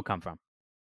 Where did Bo come from?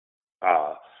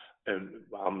 And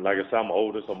like I said, I'm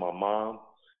older, so my mom,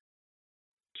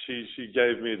 she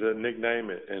gave me the nickname,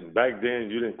 and back then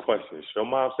you didn't question it. If your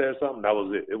mom said something, that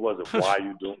was it. It wasn't why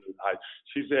you doing it.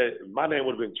 She said my name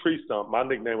would have been Tree Stump. My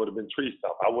nickname would have been Tree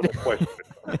Stump. I wouldn't have questioned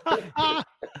it.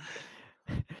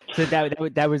 So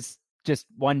that was just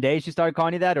one day she started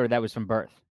calling you that, or that was from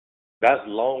birth? That's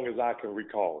long as I can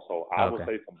recall. So I would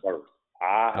say from birth.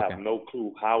 I have no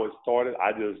clue how it started.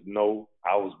 I just know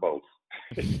I was both.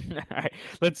 All right,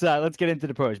 let's get into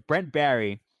the pros. Brent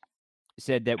Barry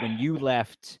said that when you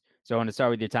left, so I want to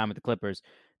start with your time with the Clippers,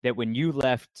 that when you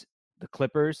left the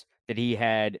Clippers, that he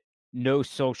had no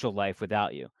social life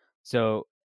without you. So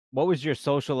what was your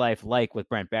social life like with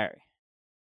Brent Barry?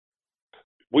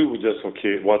 We were just some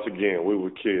kids. Once again, we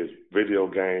were kids. Video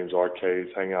games, arcades,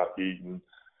 hang out, eating.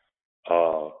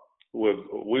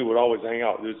 We would always hang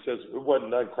out. It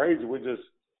wasn't nothing crazy. We just,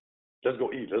 let's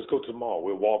go eat. Let's go to the mall.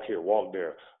 We'll walk here, walk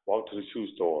there, walk to the shoe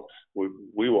store.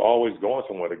 We were always going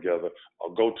somewhere together.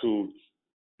 Or go to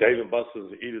Dave &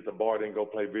 Buster's, eat at the bar, then go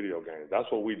play video games.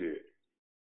 That's what we did.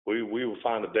 We would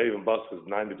find a Dave & Buster's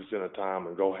 90% of the time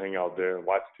and go hang out there and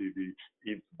watch TV,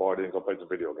 eat at the bar, then go play some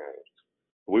video games.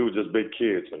 We were just big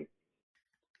kids, and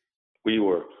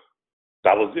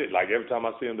that was it. Like, every time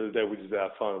I see him today, we just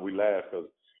have fun. We laugh because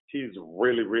he's a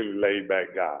really, really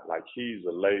laid-back guy. Like, he's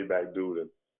a laid-back dude, and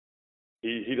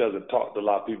he doesn't talk to a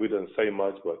lot of people. He doesn't say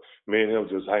much, but me and him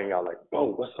just hang out like,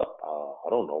 oh, what's up? I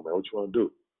don't know, man. What you want to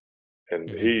do? And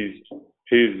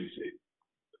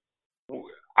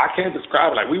I can't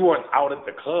describe it. Like, we weren't out at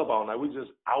the club all night. We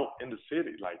just out in the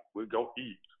city. Like, we'd go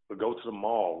eat. We'd go to the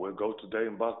mall. We'd go to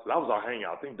Dave & Buster's. That was our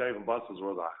hangout. I think Dave & Buster's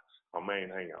was our main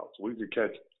hangout. So we could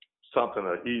catch something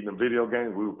to eat in video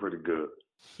games. We were pretty good.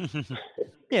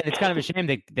 Yeah, it's kind of a shame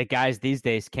that guys these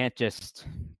days can't just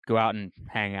go out and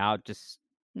hang out. Just,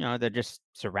 they're just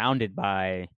surrounded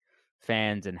by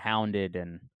fans and hounded.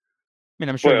 And I mean,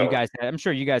 I'm sure you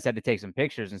guys had to take some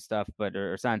pictures and stuff,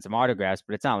 or sign some autographs,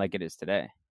 but it's not like it is today.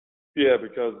 Yeah,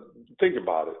 because think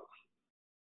about it.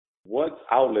 What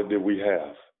outlet did we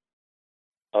have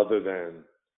other than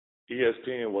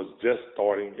ESPN was just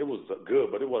starting? It was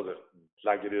good, but it wasn't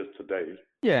like it is today.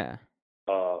 Yeah.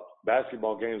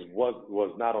 Basketball games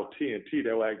was not on TNT.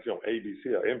 They were actually on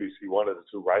ABC or NBC, one of the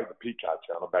two, right? The Peacock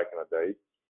channel back in the day.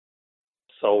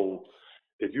 So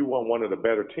if you weren't one of the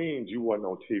better teams, you weren't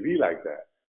on TV like that.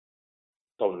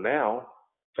 So now,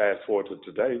 fast forward to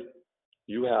today,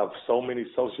 you have so many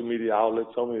social media outlets,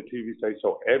 so many TV stations.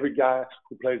 So every guy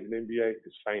who plays in the NBA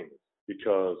is famous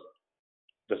because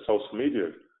the social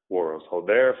media world. So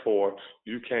therefore,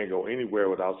 you can't go anywhere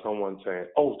without someone saying,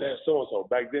 oh, that's so-and-so.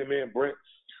 Back then, me and Brent,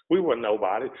 we weren't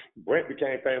nobody. Brent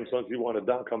became famous once he won a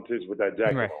dunk competition with that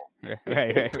jacket on.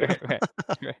 Right.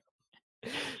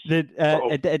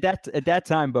 At that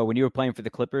time, Bo, when you were playing for the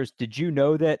Clippers, did you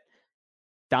know that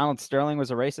Donald Sterling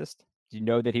was a racist? Did you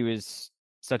know that he was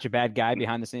such a bad guy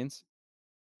behind the scenes?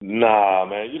 Nah,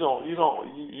 man. You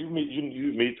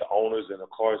meet the owners, and of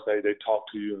course they talk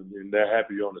to you, and they're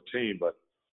happy you're on the team. But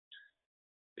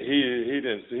he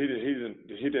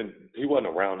wasn't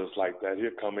around us like that.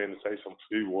 He'd come in and say some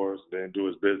few words, then do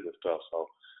his business stuff. So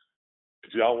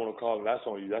if y'all want to call him, that's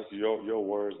on you. That's your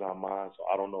words, not mine. So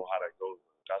I don't know how that goes.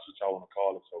 If that's what y'all want to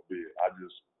call it, so be it. I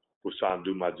just was trying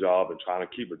to do my job and trying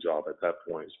to keep a job at that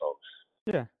point. So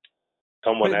yeah.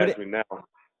 Someone asked me now.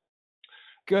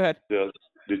 Go ahead.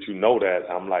 Did you know that?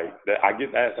 I'm like, I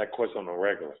get asked that question on a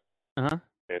regular. Uh-huh.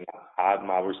 And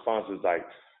my response is like,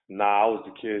 nah, I was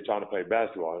the kid trying to play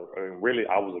basketball. And really,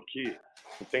 I was a kid.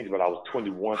 Think about it, I was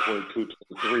 21, 22,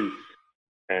 23.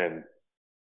 And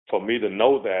for me to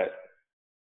know that,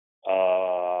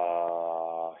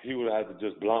 he would have had to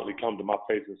just bluntly come to my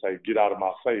face and say, get out of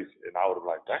my face. And I would have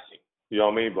like, dang. You know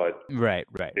what I mean? But right.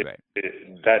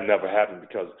 That never happened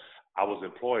because I was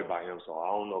employed by him. So I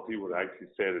don't know if he would have actually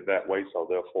said it that way. So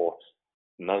therefore,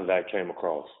 none of that came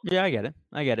across. Yeah, I get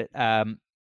it.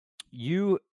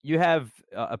 You have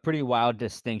a pretty wild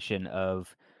distinction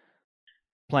of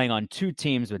playing on two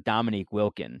teams with Dominique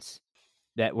Wilkins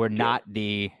that were not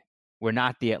the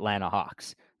Atlanta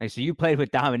Hawks. Like, so you played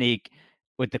with Dominique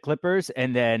with the Clippers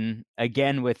and then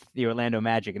again with the Orlando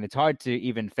Magic. And it's hard to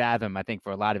even fathom, I think,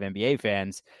 for a lot of NBA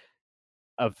fans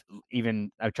of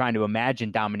trying to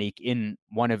imagine Dominique in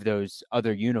one of those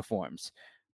other uniforms.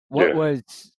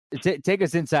 Take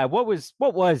us inside. What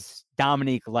was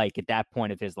Dominique like at that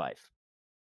point of his life?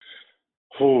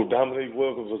 Oh, Dominique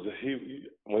Wilkins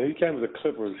when he came to the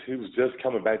Clippers, he was just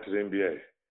coming back to the NBA.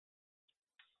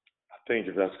 I think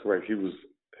if that's correct, he was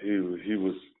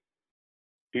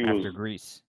after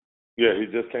Greece. Yeah, he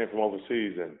just came from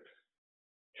overseas, and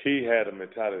he had a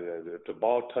mentality that if the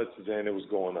ball touched his hand, it was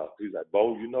going up. He's like,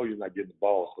 Bo, you're not getting the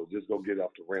ball, so just go get it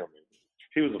off the rim.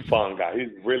 He was a fun guy. He's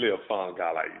really a fun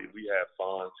guy. Like, we had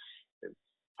fun. And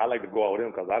I like to go out with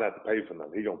him because I'd have to pay for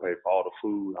nothing. He gonna pay for all the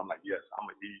food. I'm like, yes, I'm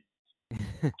gonna eat.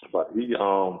 But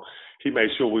he made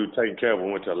sure we were taken care of when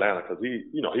we went to Atlanta because he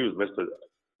was Mr.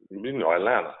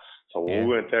 Atlanta. So when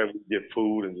we went there, we'd get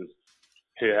food and just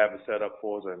have it set up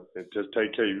for us and just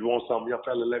take care. If you want something, your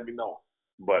fella, let me know.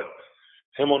 But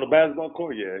him on the basketball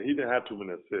court, he didn't have too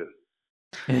many assists.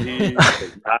 He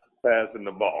was not passing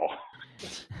the ball.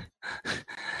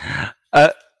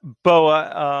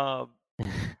 Boa,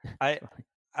 I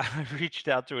reached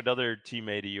out to another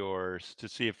teammate of yours to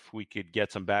see if we could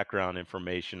get some background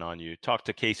information on you. Talked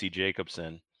to Casey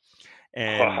Jacobson,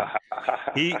 and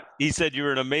he said you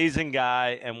were an amazing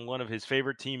guy and one of his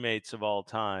favorite teammates of all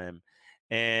time.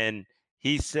 And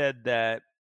he said that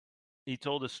he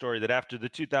told a story that after the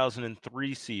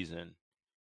 2003 season,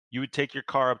 you would take your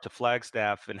car up to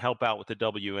Flagstaff and help out with the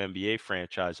WNBA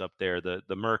franchise up there, the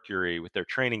Mercury, with their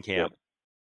training camp.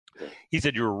 Yeah. He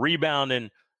said you were rebounding,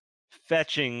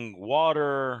 fetching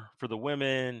water for the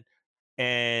women,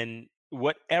 and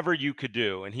whatever you could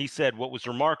do. And he said what was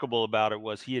remarkable about it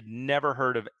was he had never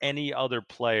heard of any other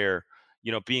player,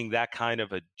 being that kind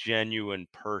of a genuine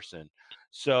person.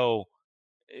 So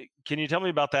can you tell me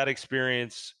about that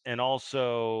experience, and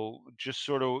also just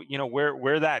sort of,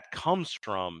 where that comes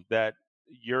from, that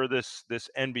you're this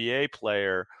NBA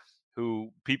player who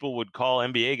people would call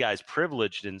NBA guys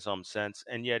privileged in some sense,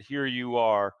 and yet here you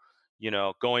are,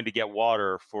 going to get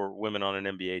water for women on an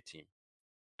NBA team?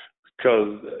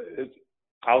 Because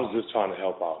I was just trying to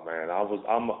help out, man.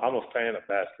 I'm a fan of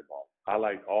basketball. I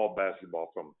like all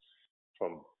basketball from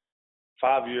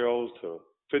 5-year-olds to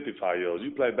 55-year-olds.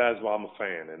 You play basketball, I'm a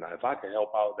fan, and if I could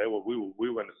help out, we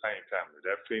were in the same family.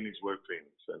 They're Phoenix, we're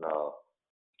Phoenix, and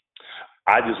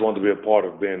I just wanted to be a part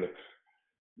of being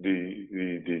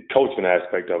the coaching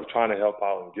aspect of trying to help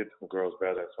out and get some girls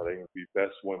better so they can be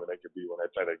best women they could be when they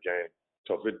play their game.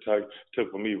 So if it took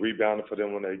for me rebounding for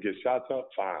them when they get shots up,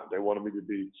 fine. They wanted me to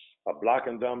be a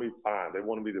blocking dummy, fine. They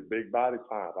wanted me to big body,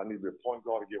 fine. If I need to be a point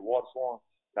guard to get water for them,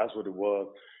 that's what it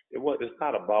was. It's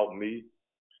not about me.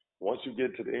 Once you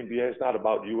get to the NBA, it's not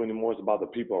about you anymore. It's about the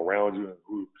people around you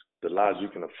and the lives you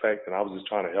can affect. And I was just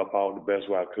trying to help out the best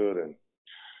way I could. And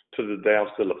to this day, I'm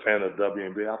still a fan of the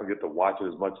WNBA. I don't get to watch it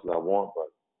as much as I want,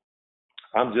 but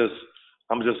I'm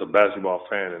just a basketball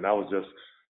fan. And I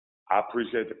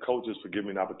appreciate the coaches for giving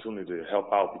me an opportunity to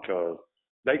help out, because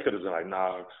they could have been like,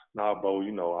 nah, Bo,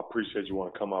 I appreciate you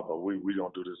want to come up, but we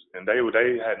don't do this. And they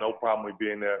had no problem with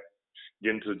being there,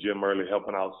 getting to the gym early,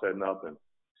 helping out, setting up, and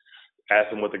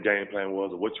asking what the game plan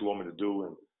was or what you want me to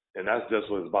do. And that's just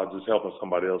what it's about, just helping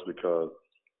somebody else, because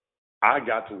I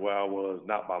got to where I was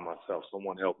not by myself.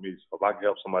 Someone helped me. So if I can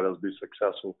help somebody else be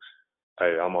successful,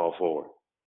 hey, I'm all for it.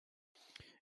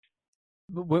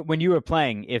 When you were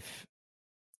playing, if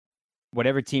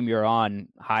whatever team you're on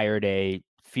hired a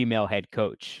female head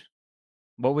coach,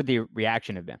 what would the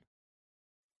reaction have been?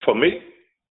 For me?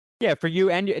 Yeah, for you,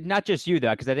 and not just you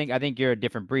though, because I think you're a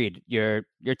different breed. Your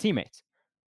teammates.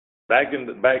 Back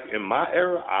in my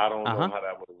era, I don't know how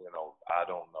that would have went over. I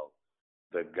don't know.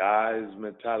 The guy's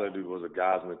mentality was a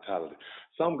guy's mentality.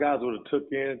 Some guys would have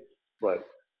took in, but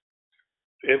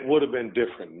it would have been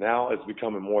different. Now it's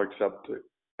becoming more accepted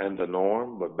and the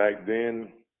norm. But back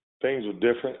then, things were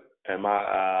different. And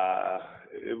I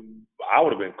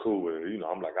would have been cool with it.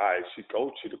 I'm like, all right, she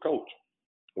the coach.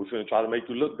 We're finna try to make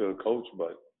you look good, coach.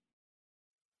 But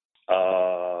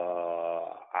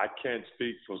I can't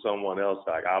speak for someone else.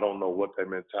 Like, I don't know what their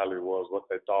mentality was, what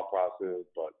their thought process is,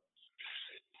 but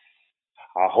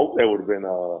I hope they would have been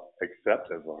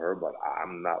accepting for her, but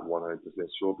I'm not 100%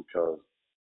 sure, because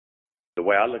the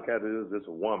way I look at it is, it's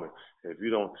a woman. If you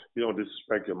don't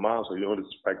disrespect your mom, so you don't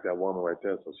disrespect that woman right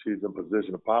there. So she's in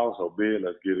position of power, so be it,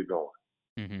 let's get it going.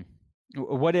 Mm-hmm.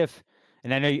 What if,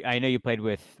 and I know you played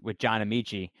with John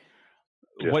Amici.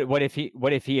 Yeah. What if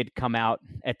he had come out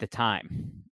at the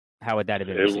time? How would that have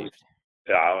been received?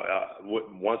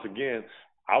 Once again,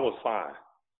 I was fine.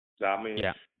 I mean,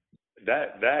 yeah.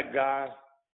 That guy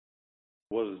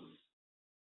was,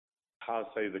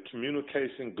 the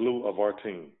communication glue of our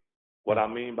team. What I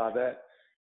mean by that,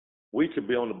 we could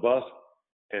be on the bus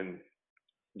and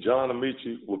John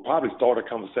Amici would probably start a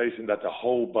conversation that the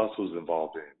whole bus was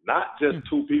involved in. Not just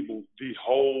two people, the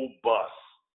whole bus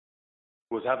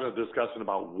was having a discussion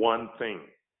about one thing.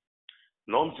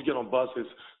 Normally you get on buses,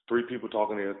 3 people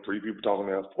talking there, 3 people talking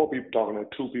there, 4 people talking there,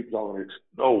 2 people talking there.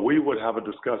 No, we would have a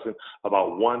discussion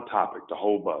about one topic, the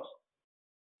whole bus.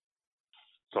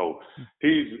 So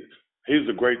he's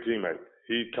a great teammate.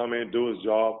 He'd come in, do his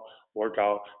job, work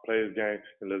out, play his game,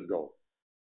 and let's go.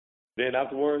 Then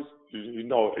afterwards, you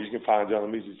can find John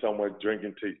Amici somewhere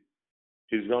drinking tea.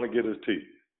 He's going to get his tea.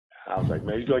 I was like,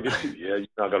 man, you going to get tea? Yeah, you're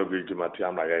not going to get my tea.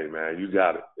 I'm like, hey, man, you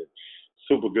got it.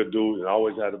 Super good dude, and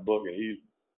always had a book, and you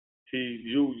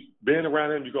being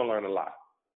around him, you're going to learn a lot.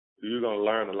 You're going to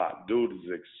learn a lot. Dude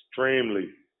is extremely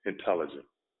intelligent.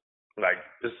 Like,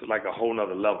 this is like a whole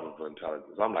nother level of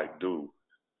intelligence. I'm like, dude,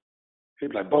 He'd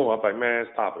be like, Bo, I'm like, man,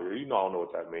 stop it. You know I don't know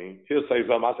what that means. He'll say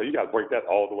something. I say, you got to break that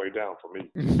all the way down for me.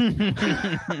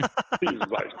 He's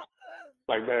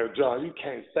like, man, John, you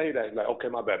can't say that. He's like, okay,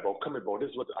 my bad, Bo. Come here, Bo.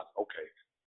 This is what, okay.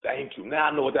 Thank you. Now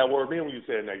I know what that word means when you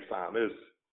say it next time.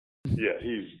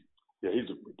 He's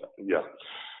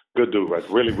good dude, right?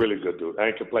 Really, really good dude.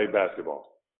 And can play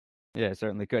basketball. Yeah,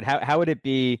 certainly could. How would it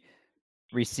be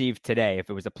received today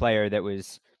if it was a player that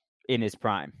was in his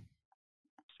prime?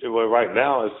 Well, right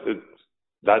now it's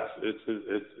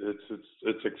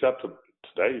acceptable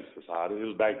today's society. It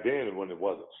was back then when it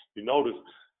wasn't. You notice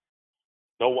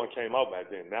no one came out back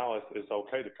then. Now it's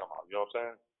okay to come out. You know what I'm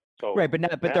saying? So right,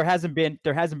 but there hasn't been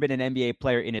an NBA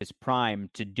player in his prime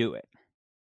to do it.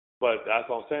 But that's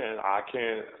what I'm saying. I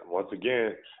can't. Once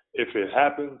again, if it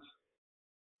happens,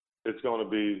 it's going to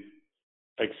be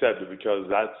accepted because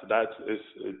that's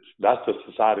the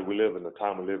society we live in, the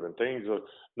time we live in.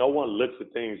 No one looks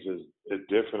at things as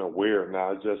different or weird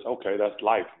now. It's just okay. That's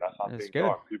life. That's how things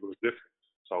are. People are different.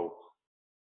 So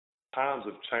times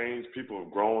have changed. People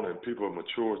have grown and people have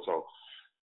matured. So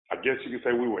I guess you could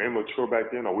say we were immature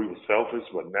back then or we were selfish,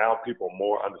 but now people are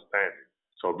more understanding.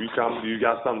 So if you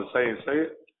got something to say and say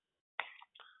it,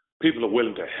 people are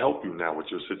willing to help you now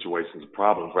with your situations and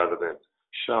problems rather than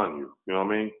shun you. You know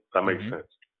what I mean? That makes sense.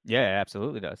 Yeah, it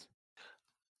absolutely does.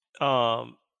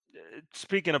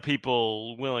 Speaking of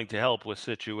people willing to help with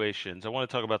situations, I want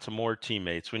to talk about some more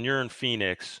teammates. When you're in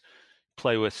Phoenix,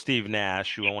 play with Steve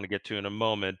Nash, who I want to get to in a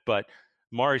moment, but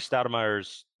Mari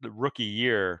Stoudemire's the rookie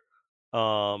year,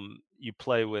 you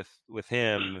play with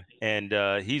him,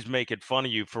 and he's making fun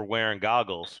of you for wearing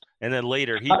goggles, and then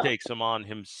later he takes them on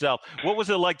himself. What was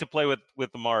it like to play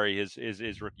with Amari his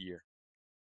rookie year?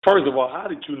 First of all, how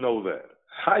did you know that?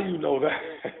 How you know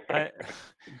that?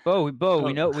 Bo,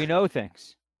 we know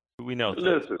things. We know.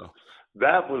 Listen,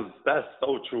 that's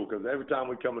so true because every time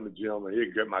we come in the gym and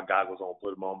he'd get my goggles on,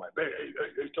 put them on, like, hey,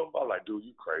 talking about like, dude,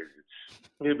 you crazy.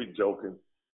 He'd be joking.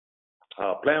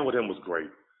 Playing with him was great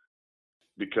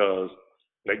because,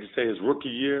 like you say, his rookie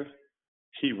year,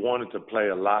 he wanted to play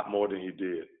a lot more than he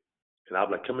did. And I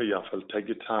was like, come here, young fella, take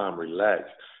your time, relax.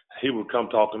 He would come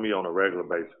talk to me on a regular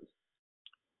basis.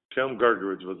 Tim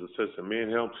Gergeridge was assistant.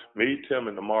 Me, Tim,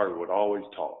 and Amari would always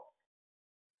talk.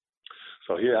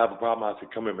 So he'd have a problem. I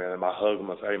said, come here, man. And I hug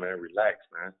him. I say, hey, man, relax,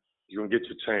 man. You're going to get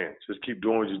your chance. Just keep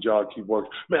doing your job. Keep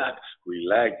working. Man,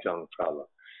 relax, young fella.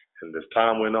 And as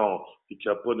time went on, he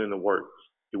kept putting in the work.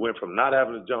 He went from not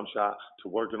having a jump shot to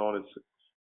working on his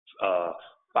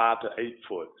 5 to 8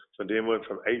 foot. So then went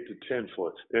from 8 to 10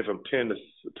 foot. Then from 10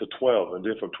 to 12. And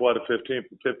then from 12 to 15,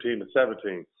 from 15 to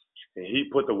 17. And he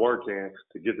put the work in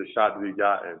to get the shot that he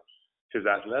got. And his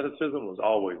athleticism was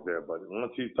always there. But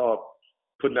once he started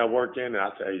putting that work in, and I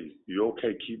said, hey, you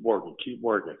okay? Keep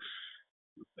working.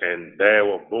 And there,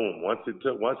 well, boom. Once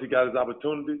he got his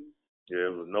opportunity, yeah,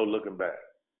 it was no looking back.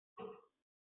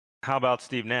 How about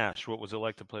Steve Nash? What was it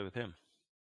like to play with him?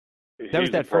 That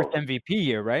was that first MVP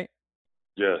year, right?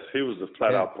 Yes, he was a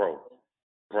flat-out pro.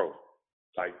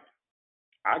 Like,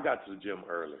 I got to the gym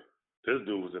early. This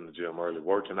dude was in the gym early,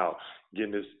 working out,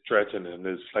 getting his stretching and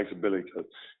his flexibility because,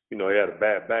 he had a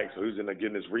bad back, so he was in there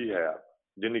getting his rehab.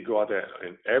 Then he go out there,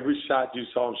 and every shot you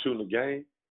saw him shooting the game,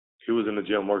 he was in the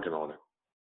gym working on it.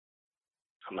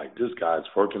 I'm like, this guy's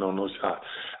working on those shots.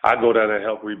 I go down there and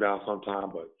help rebound sometime,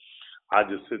 but I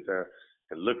just sit there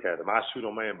and look at him. I shoot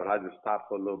him, man, but I just stop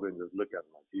for a little bit and just look at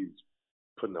him like he's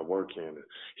putting the work in.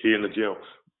 He in the gym,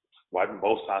 wiping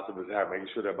both sides of his hair, making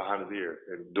sure they're behind his ear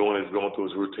and going through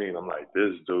his routine. I'm like,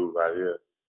 this dude right here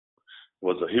he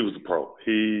was a pro.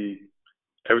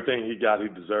 Everything he got, he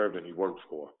deserved and he worked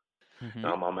for. Mm-hmm.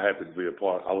 I'm happy to be a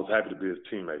part. I was happy to be his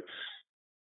teammate.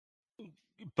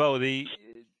 Bo,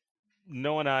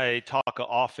 Noah and I talk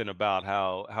often about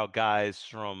how guys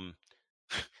from,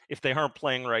 if they aren't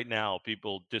playing right now,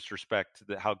 people disrespect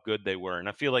how good they were. And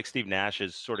I feel like Steve Nash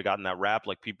has sort of gotten that rap,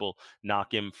 like people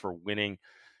knock him for winning,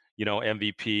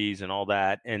 MVPs and all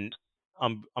that. And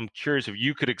I'm curious if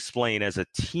you could explain as a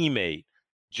teammate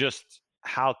just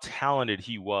how talented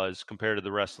he was compared to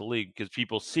the rest of the league, because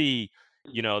people see,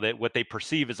 that what they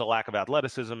perceive as a lack of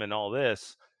athleticism and all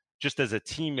this, just as a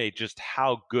teammate, just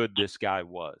how good this guy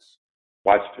was.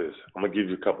 Watch this. I'm going to give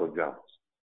you a couple of examples.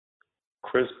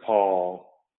 Chris Paul,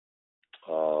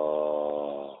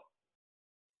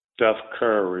 Steph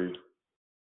Curry,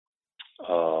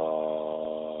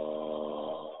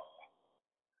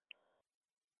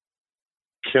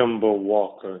 Kemba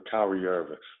Walker, Kyrie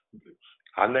Irving.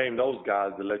 I named those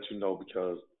guys to let you know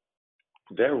because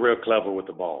they're real clever with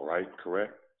the ball, right?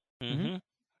 Correct? Mm-hmm.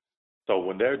 So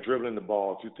when they're dribbling the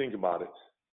ball, if you think about it,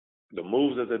 the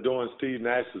moves that they're doing, Steve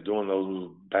Nash was doing those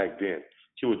moves back then.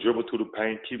 He would dribble through the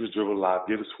paint, keep his dribble alive,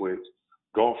 get a switch,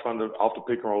 go in front of off the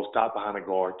pick and roll, stop behind the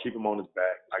guard, keep him on his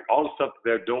back. Like all the stuff that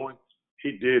they're doing,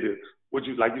 he did it.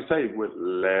 Like you say, with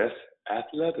less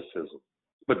athleticism.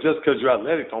 But just because you're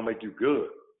athletic don't make you good.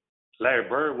 Larry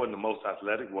Bird wasn't the most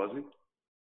athletic, was he?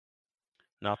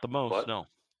 Not the most, but no.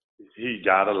 He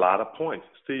got a lot of points.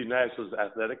 Steve Nash was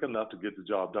athletic enough to get the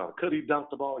job done. Could he dunk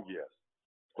the ball? Yes.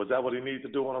 Was that what he needed to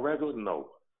do on a regular? No.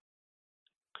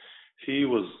 He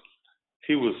was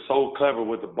so clever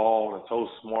with the ball and so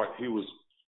smart. He was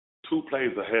 2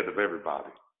 plays ahead of everybody.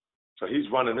 So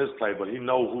he's running this play, but he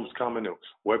knows who's coming and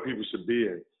where people should be.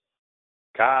 And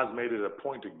guys made it a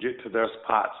point to get to their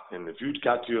spots. And if you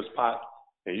got to your spot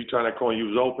and you turn that corner, you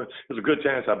was open, there's a good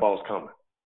chance that ball's coming.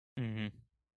 Mm-hmm.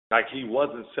 Like he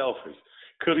wasn't selfish.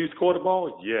 Could he score the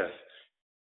ball? Yes.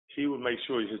 He would make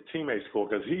sure his teammates score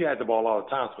because he had the ball all the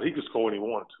time, so he could score when he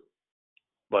wanted to.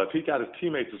 But if he got his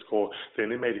teammates to score, then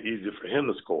it made it easier for him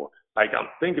to score. Like, I'm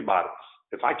thinking about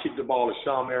it. If I keep the ball to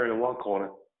Sean Marion in one corner,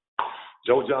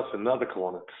 Joe Johnson in another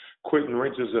corner, Quentin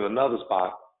Richards in another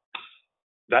spot,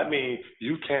 that means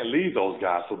you can't leave those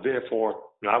guys. So, therefore,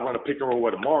 when I run a pick and roll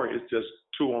with Amari, it's just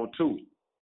 2-on-2.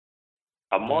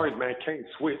 Amari's man can't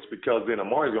switch because then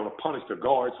Amari's going to punish the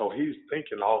guard. So he's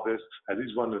thinking all this as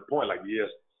he's running the point like, yes,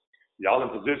 y'all in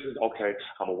positions, okay,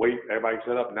 I'm going to wait, everybody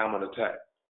set up, now I'm going to attack.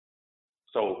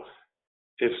 So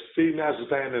if Steve Nash was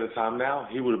standing in the time now,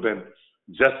 he would have been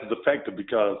just as effective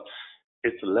because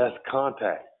it's less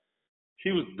contact.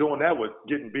 He was doing that with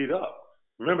getting beat up.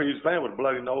 Remember, he was playing with a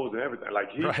bloody nose and everything.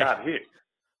 Like, he got hit.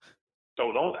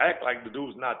 So don't act like the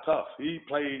dude's not tough. He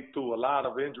played through a lot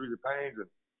of injuries and pains. And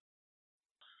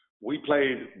we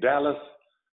played Dallas.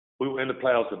 We were in the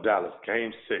playoffs of Dallas,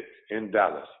 Game 6 in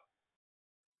Dallas.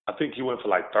 I think he went for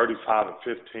like 35 and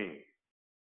 15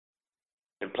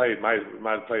 and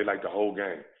might have played like the whole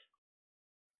game.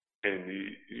 And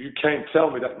you can't tell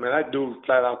me that, man, that dude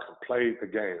flat out can play the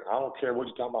game. I don't care what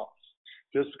you're talking about.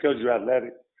 Just because you're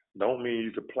athletic don't mean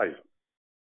you can play.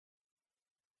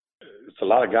 It's a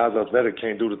lot of guys athletic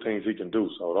can't do the things he can do,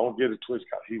 so don't get it twisted.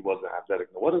 He wasn't athletic.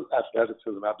 Now, what does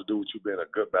athleticism have to do with you being a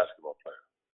good basketball player?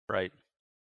 Right.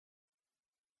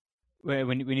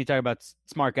 When you talk about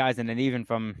smart guys, and then even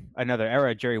from another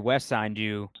era, Jerry West signed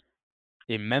you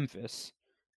in Memphis,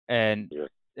 and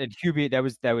Hubie, that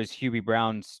was Hubie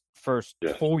Brown's first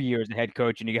full year as a head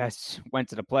coach, and you guys went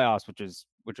to the playoffs,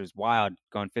 which was wild,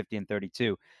 going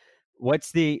 50-32.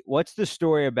 What's the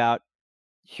story about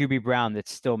Hubie Brown that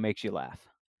still makes you laugh?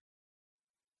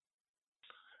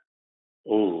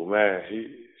 Oh man,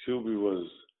 Hubie was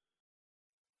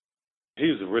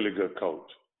a really good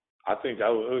coach. I think it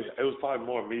was probably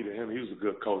more me than him. He was a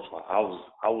good coach. I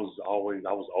was older, and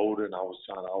I was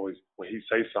trying to always, when he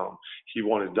say something, he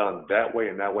wanted it done that way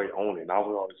and that way only. And I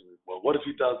was always, well, what if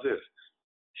he does this?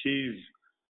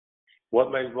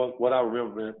 What I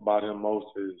remember about him most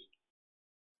is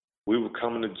we would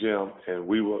come in the gym and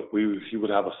he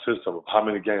would have a system of how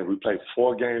many games. We played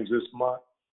 4 games this month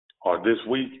or this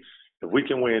week. If we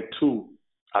can win 2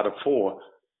 out of 4,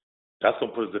 that's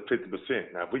going to put us at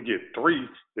 50%. Now, if we get 3,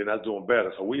 then that's doing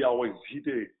better. So he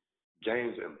did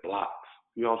games in blocks.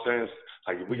 You know what I'm saying?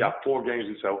 Like, if we got 4 games,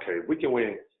 we say, okay, if we can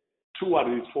win 2 out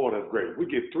of these 4, that's great. If we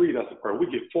get 3, that's a perfect. If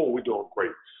we get 4, we're doing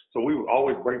great. So we would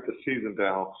always break the season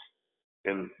down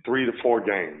in 3 to 4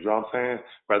 games. You know what I'm saying?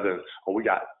 Rather than, we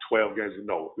got 12 games.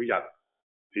 No, we got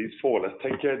these 4. Let's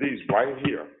take care of these right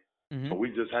here. Mm-hmm. So we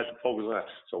just had to focus on that.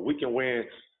 So we can win.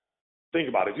 Think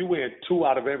about it. If you win 2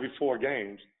 out of every 4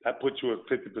 games, that puts you at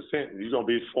 50%. And you're going to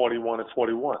be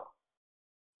 41-41.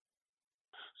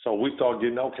 So we start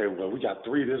getting, okay, well, we got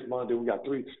 3 this month, then we got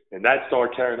 3. And that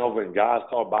started carrying over, and guys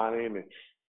started buying in. And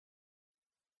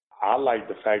I like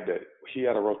the fact that he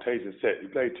had a rotation set. He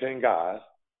played 10 guys,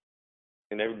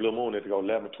 and every blue moon had to go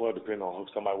 11 or 12, depending on who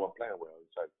somebody wasn't playing well.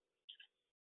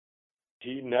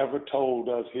 He never told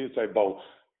us, he'd say, Bo,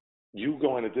 you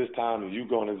going at this time and you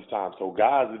going at this time. So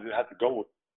guys didn't have to go.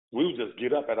 We would just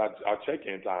get up at our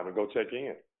check-in time and go check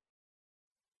in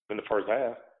the first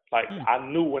half. Like, I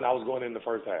knew when I was going in the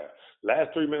first half.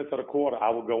 Last 3 minutes of the quarter, I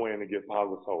would go in and get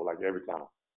positive soul, like every time.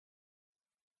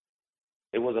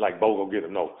 It wasn't like, Bo, go get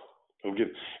him. No. Go get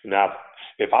him. Now,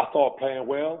 if I start playing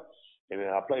well and then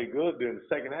I play good, then the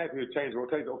second half, he'll change the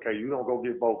rotation. Okay, you don't go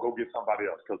get Bo, go get somebody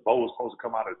else. Because Bo was supposed to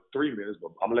come out at 3 minutes,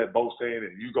 but I'm going to let Bo stay in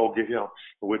and you go get him,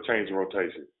 and we'll change the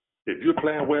rotation. If you're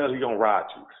playing well, he's going to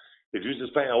ride you. If you're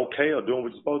just playing okay or doing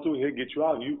what you're supposed to, he'll get you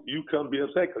out, and you come be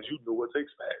upset because you knew what to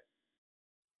expect.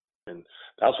 And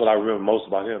that's what I remember most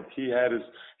about him. He had his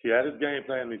game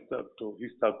plan, and he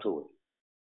stuck to it.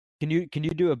 Can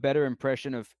you do a better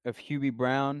impression of Hubie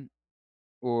Brown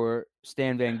or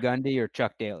Stan Van Gundy or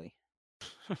Chuck Daly?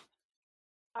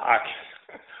 I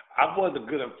wasn't a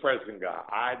good impression guy.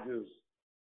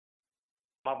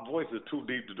 My voice is too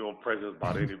deep to do impressions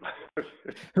about anybody.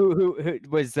 who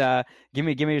was give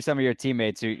me some of your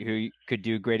teammates who could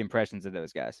do great impressions of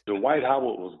those guys. Dwight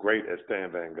Howard was great at Stan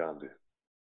Van Gundy.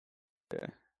 Yeah.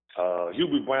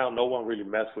 Hubie Brown, no one really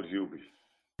messed with Hubie.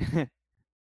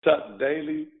 Chuck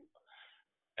Daly,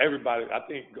 everybody, I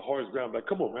think Horace Graham like,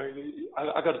 come on, man,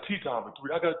 I got a tea time at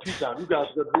 3. I got a tea time. You got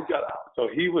out. So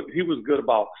he was good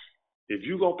about, if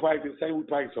you're going to practice, say we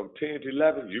practice from 10 to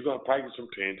 11, you're going to practice from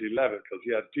 10 to 11 because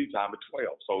he had tea time at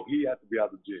 12. So he had to be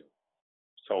out of the gym.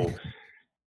 So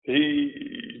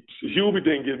Hubie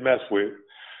didn't get messed with.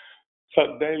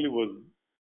 Chuck Daly was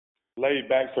laid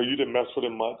back, so you didn't mess with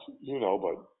him much,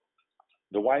 but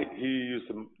Dwight, he used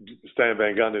to Stan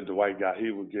Van Gundy, the white guy,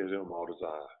 he would get him all the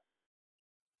time.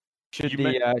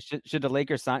 Should the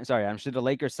Lakers sign? Sorry, should the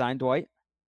Lakers sign Dwight?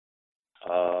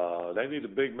 They need a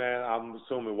big man. I'm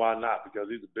assuming why not? Because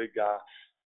he's a big guy.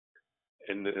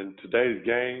 In today's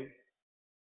game,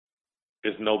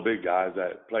 it's no big guys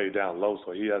that play down low,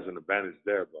 so he has an advantage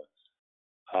there. But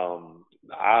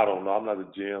I don't know. I'm not a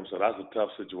GM, so that's a tough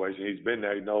situation. He's been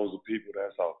there. He knows the people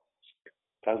there, so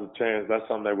that's a chance. That's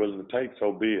something they're willing to take.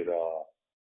 So be it.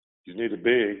 You need a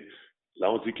big. As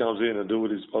long as he comes in and do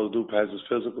what he's supposed to do, pass his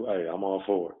physical, hey, I'm all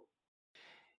for it.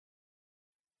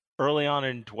 Early on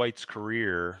in Dwight's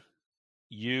career,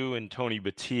 you and Tony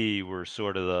Battie were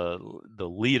sort of the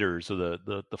leaders of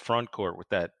the front court with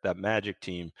that Magic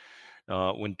team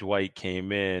when Dwight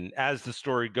came in. As the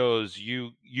story goes,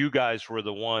 you guys were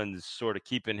the ones sort of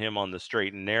keeping him on the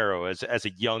straight and narrow as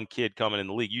a young kid coming in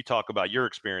the league. You talk about your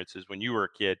experiences when you were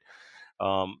a kid.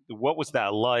 What was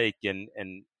that like, and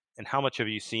how much have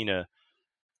you seen a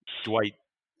Dwight,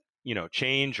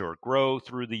 change or grow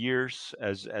through the years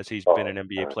as he's been an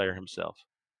NBA player himself?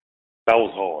 That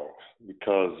was hard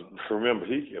because remember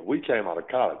we came out of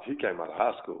college. He came out of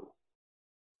high school,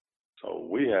 so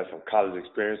we had some college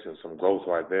experience and some growth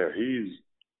right there. He's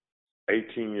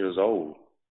 18 years old,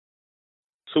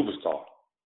 superstar.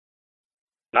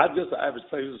 Not just an average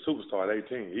player. He was a superstar at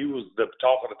 18. He was the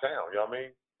talk of the town. You know what I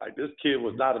mean? Like this kid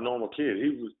was not a normal kid.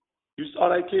 You saw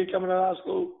that kid coming out of high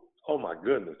school? Oh my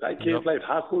goodness, that kid played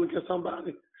high school against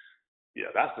somebody?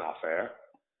 Yeah, that's not fair.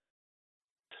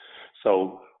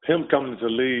 So him coming to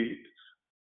the league,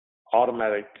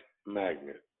 automatic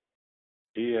magnet.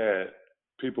 He had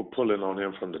people pulling on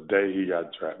him from the day he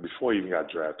got drafted, before he even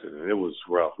got drafted, and it was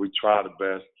rough. We tried the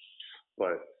best,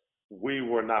 but we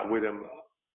were not with him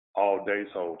all day,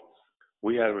 so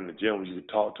we had him in the gym. You could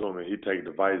talk to him and he'd take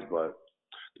advice, but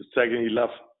the second he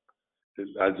left,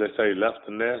 as they say, left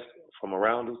the nest from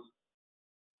around us,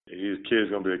 his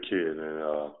kid's gonna be a kid, and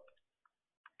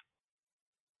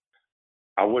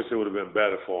I wish it would have been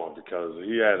better for him because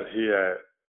he had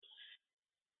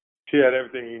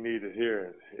everything he needed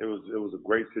here. It was a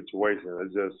great situation.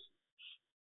 It's just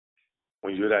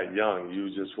when you're that young, you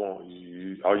just want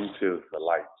all you see is the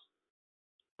lights,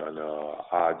 and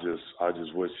I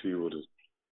just wish he would have.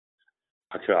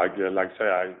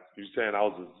 You saying I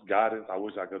was his guidance. I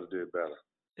wish I could have did better.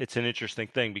 It's an interesting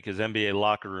thing because NBA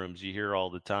locker rooms, you hear all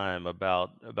the time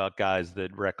about guys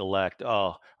that recollect,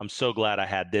 oh, I'm so glad I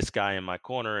had this guy in my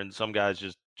corner, and some guys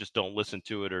just don't listen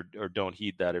to it or don't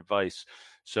heed that advice.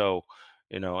 So,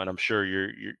 and I'm sure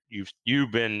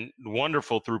you've been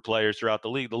wonderful through players throughout the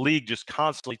league. The league just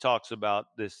constantly talks about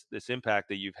this impact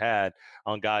that you've had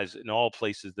on guys in all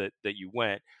places that you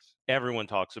went. Everyone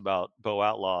talks about Bo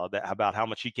Outlaw, about how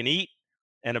much he can eat,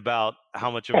 and about how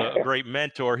much of a great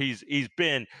mentor he's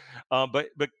been.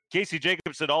 But Casey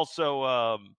Jacobsen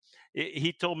also,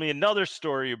 he told me another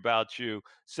story about you,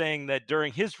 saying that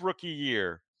during his rookie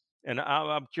year, and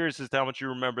I'm curious as to how much you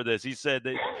remember this. He said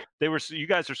that you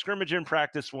guys are scrimmaging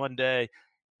practice one day.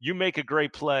 You make a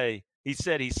great play. He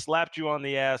said he slapped you on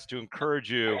the ass to encourage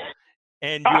you,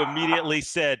 and you immediately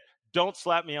said, "Don't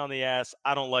slap me on the ass.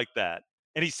 I don't like that."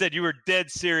 And he said you were dead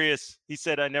serious. He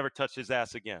said, "I never touched his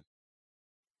ass again."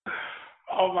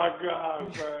 Oh my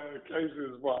God, man. Casey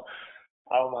is wild.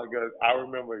 Oh my God. I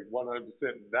remember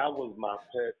 100%. That was my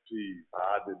pet peeve.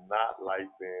 I did not like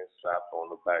being slapped on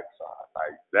the backside.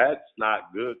 Like, that's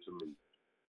not good to me.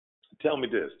 Tell me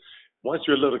this. Once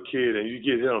you're a little kid and you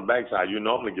get hit on the backside, you're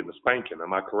normally getting a spanking.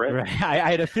 Am I correct? Right.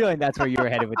 I had a feeling that's where you were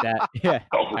headed with that. Yeah.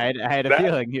 I had a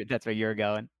feeling that's where you were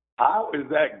going. How is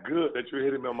that good that you're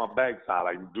hitting me on my backside?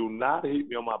 Like, do not hit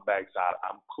me on my backside.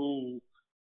 I'm cool.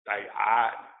 Like,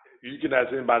 you can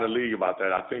ask anybody in the league about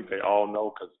that. I think they all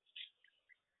know because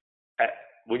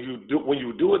when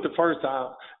you do it the first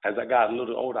time, as I got a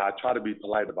little older, I try to be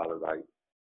polite about it. Like,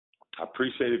 I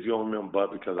appreciate if you don't remember,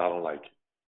 but because I don't like it.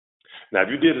 Now, if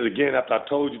you did it again after I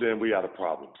told you, then we had a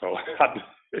problem. So,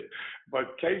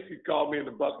 but Casey called me in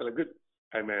the bus and like,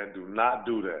 hey man, do not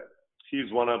do that.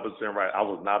 He's 100% right. I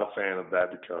was not a fan of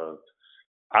that because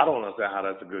I don't understand how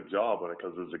that's a good job on it.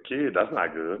 Because as a kid, that's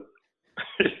not good.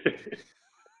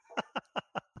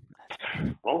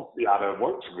 I don't see how that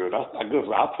works good. That's not good.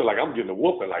 I feel like I'm getting a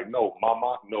whooping. Like, no,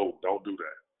 mama, no, don't do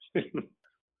that.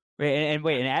 Wait,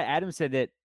 and Adam said that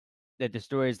the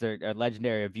stories are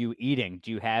legendary of you eating.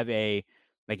 Do you have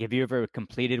have you ever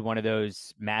completed one of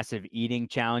those massive eating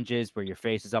challenges where your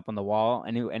face is up on the wall?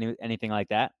 Anything like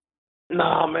that?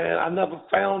 Nah, man, I never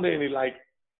found any. Like,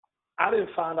 I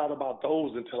didn't find out about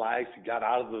those until I actually got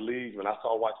out of the league when I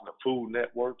started watching the Food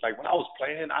Network. Like, when I was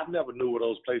playing, I never knew where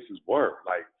those places were.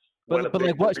 Like, but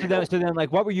like what? So then,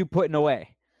 like, what were you putting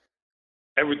away?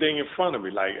 Everything in front of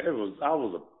me. Like, I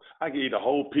could eat a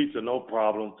whole pizza, no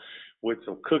problem, with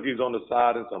some cookies on the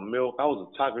side and some milk. I was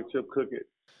a chocolate chip cookie.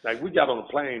 Like, we got on the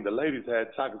plane, the ladies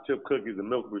had chocolate chip cookies and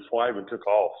milk before I even took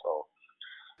off. So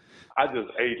I just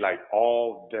ate like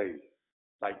all day.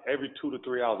 Like every 2 to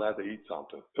 3 hours, I had to eat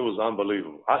something. It was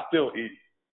unbelievable. I still eat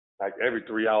like every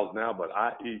 3 hours now, but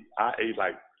I ate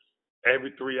like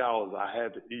every 3 hours I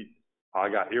had to eat. I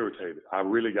got irritated. I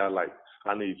really got like,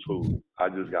 I need food. I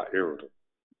just got irritated.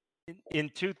 In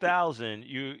 2000,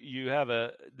 you have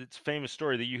it's a famous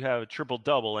story that you have a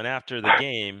triple-double, and after the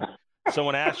game,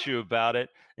 someone asked you about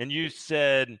it, and you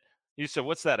said,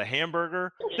 what's that, a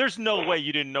hamburger? There's no way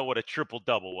you didn't know what a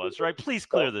triple-double was, right? Please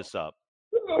clear this up.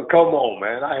 Come on,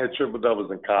 man. I had triple-doubles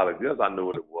in college. Yes, I knew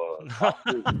what it was.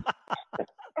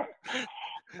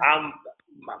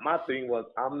 My thing was,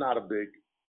 I'm not a big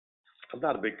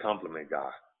compliment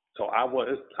guy. So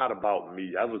it's not about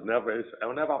me.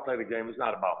 Whenever I play the game, it's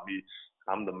not about me.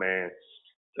 I'm the man.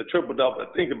 The triple-double,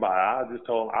 think about it. I just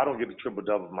told him I don't get the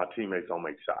triple-double if my teammates don't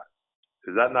make shots.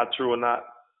 Is that not true or not?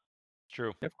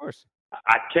 True. Of course.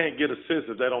 I can't get assists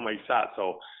if they don't make shots.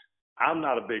 So I'm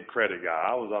not a big credit guy.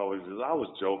 I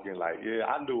was joking, like, yeah,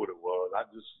 I knew what it was. I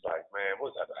just like, man,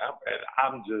 what's that?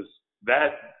 I'm just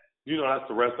that, that's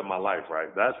the rest of my life,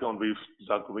 right? That's gonna be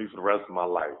for the rest of my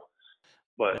life.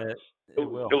 But it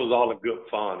was all a good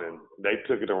fun, and they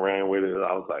took it and ran with it.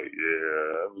 I was like,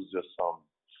 yeah, it was just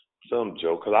some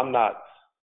joke. Cause I'm not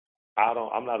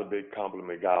a big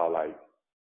compliment guy. Like,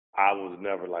 I was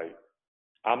never like,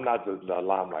 I'm not the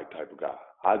limelight type of guy.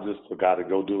 I just got to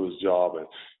go do his job, and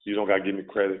you don't got to give me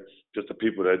credit. Just the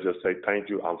people that just say thank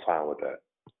you, I'm fine with that.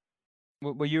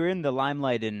 Well, you were in the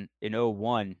limelight in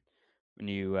 2001 when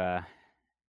you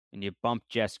bumped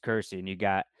Jess Kersey, and you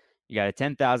got a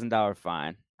 $10,000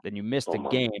 fine. Then you missed a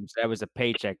game, so that was a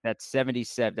paycheck. That's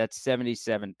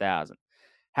 $77,000.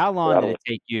 How long did it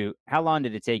take you? How long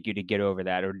did it take you to get over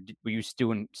that, or were you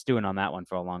stewing on that one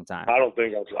for a long time? I don't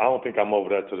think I'm over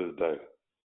that to this day.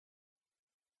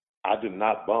 I did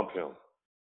not bump him.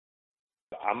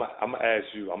 I'm gonna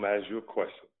ask you a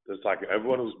question. Just like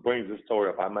everyone who brings this story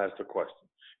up, I'm asked a question.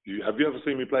 Have you ever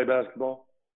seen me play basketball?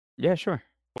 Yeah, sure.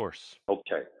 Of course.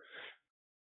 Okay.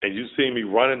 And you see me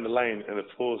running the lane in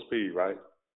full speed, right?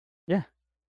 Yeah.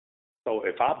 So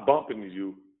if I bump into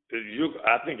you,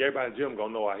 I think everybody in the gym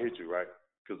gonna know I hit you, right?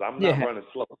 Because I'm not running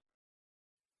slow.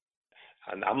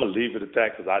 And I'm gonna leave it at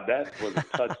that because that was a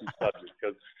touchy subject.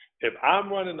 Because if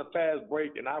I'm running a fast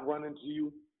break and I run into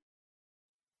you,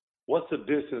 what's the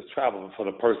distance traveled for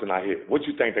the person I hit? What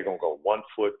you think they're gonna go? 1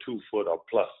 foot, 2 foot, or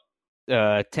plus?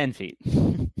 10 feet.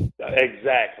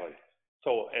 Exactly.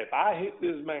 So if I hit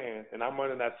this man and I'm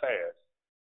running that fast,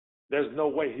 there's no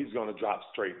way he's gonna drop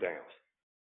straight down.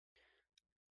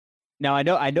 Now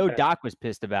I know Doc was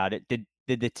pissed about it. Did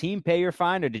the team pay your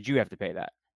fine, or did you have to pay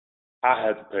that? I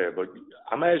had to pay it, but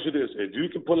I'm gonna ask you this: if you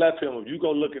can pull that film, if you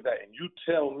go look at that and you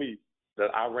tell me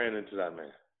that I ran into that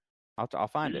man, I'll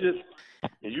find it.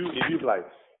 And you like,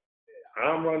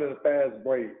 I'm running a fast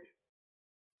break.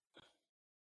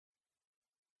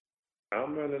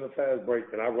 I'm running a fast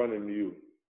break, and I run into you,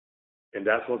 and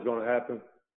that's what's gonna happen.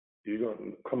 You're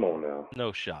gonna come on now.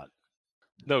 No shot.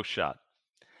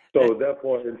 So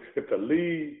therefore, if the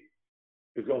league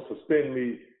is gonna suspend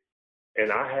me,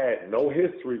 and I had no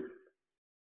history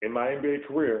in my NBA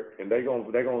career, and they're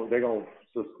gonna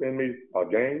suspend me a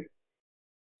game,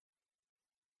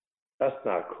 that's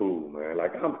not cool, man.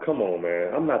 Like, come on,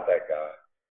 man. I'm not that guy.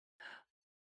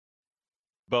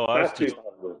 Bo, that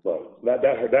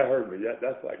hurt me. Yeah,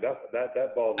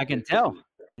 that ball. I can tell.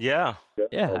 Yeah.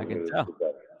 I can tell.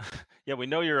 Yeah, we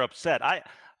know you're upset.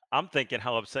 I'm thinking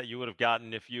how upset you would have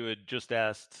gotten if you had just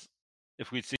asked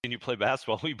if we'd seen you play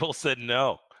basketball. We both said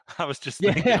no. I was just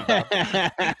thinking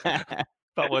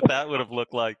about what that would have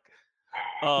looked like.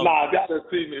 Nah, if y'all have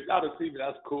seen me,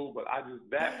 that's cool. But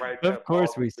that right there. Of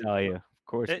course we saw you. Of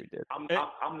course we did. I'm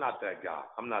not that guy.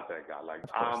 I'm not that guy. Like,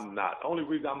 I'm not. The only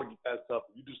reason I'm gonna get that stuff,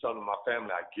 if you do something to my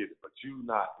family, I get it. But you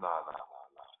not. Nah.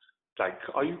 Like,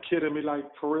 are you kidding me? Like,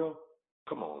 for real?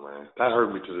 Come on, man. That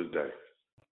hurt me to this day.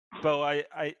 Bo, I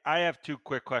have two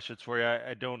quick questions for you.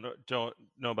 I don't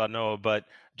know about Noah, but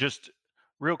just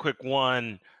real quick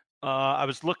one. I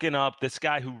was looking up this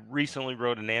guy who recently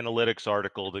wrote an analytics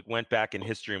article that went back in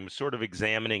history and was sort of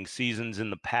examining seasons in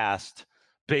the past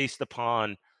based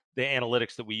upon the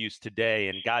analytics that we use today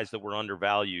and guys that were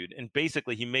undervalued. And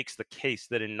basically, he makes the case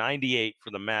that in '98 for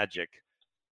the Magic,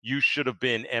 you should have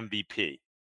been MVP.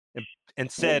 And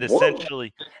said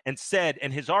essentially,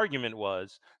 and his argument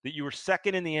was that you were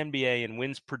second in the NBA in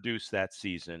wins produced that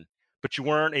season, but you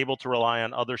weren't able to rely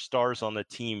on other stars on the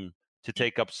team to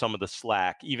take up some of the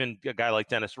slack. Even a guy like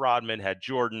Dennis Rodman had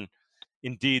Jordan.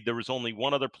 Indeed, there was only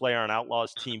one other player on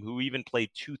Outlaw's team who even played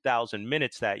 2,000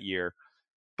 minutes that year.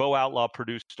 Bo Outlaw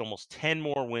produced almost 10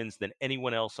 more wins than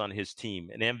anyone else on his team,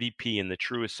 an MVP in the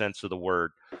truest sense of the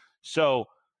word. So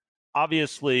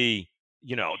obviously,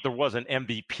 there wasn't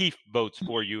MVP votes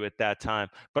for you at that time,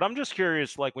 but I'm just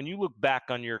curious, like when you look back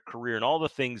on your career and all the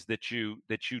things that you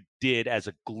did as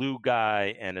a glue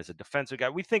guy and as a defensive guy,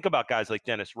 we think about guys like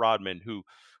Dennis Rodman, who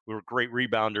were great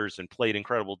rebounders and played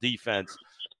incredible defense,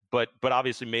 but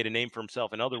obviously made a name for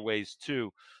himself in other ways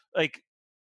too. Like,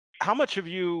 how much of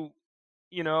you,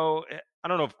 I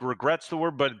don't know if regret's the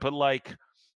word, but like,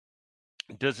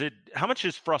 how much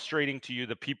is frustrating to you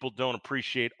that people don't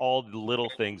appreciate all the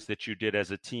little things that you did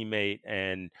as a teammate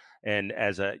and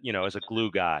as a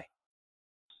glue guy?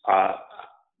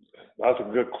 That's a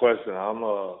good question.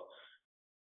 I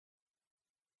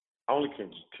only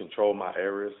can control my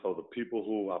area, so the people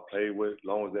who I play with, as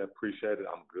long as they appreciate it,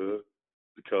 I'm good.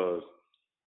 Because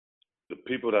the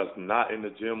people that's not in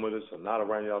the gym with us or not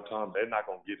around y'all time, they're not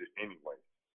gonna get it anyway.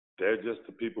 They're just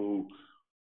the people who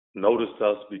noticed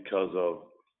us because of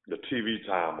the TV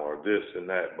time or this and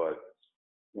that, but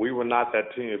we were not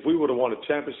that team. If we would have won a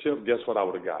championship, guess what I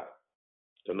would have got?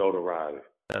 The notoriety.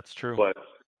 That's true. But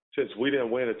since we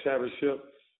didn't win a championship,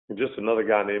 I'm just another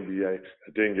guy in the NBA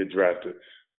that didn't get drafted.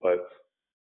 But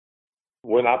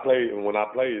when I played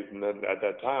at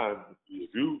that time, if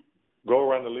you go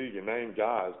around the league and name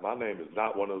guys, my name is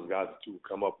not one of those guys that you would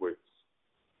come up with.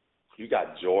 You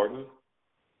got Jordan,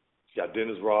 you got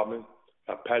Dennis Rodman,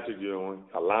 got Patrick Ewing,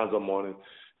 Alonzo Mourning,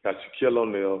 got Shaquille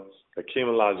O'Neal, Hakeem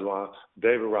Olajuwon,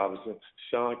 David Robinson,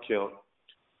 Sean Kemp,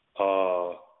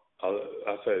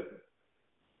 I said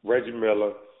Reggie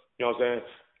Miller. You know what I'm saying?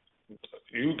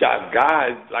 You got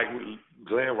guys like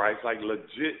Glenn Rice, like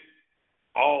legit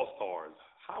all-stars.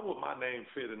 How would my name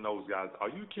fit in those guys? Are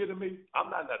you kidding me? I'm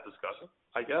not in that discussion,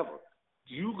 like ever.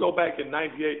 You go back in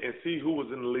 '98 and see who was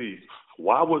in the league.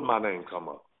 Why would my name come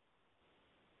up?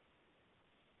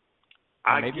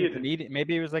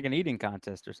 Maybe it was like an eating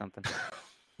contest or something.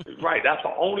 Right. That's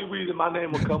the only reason my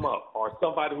name would come up, or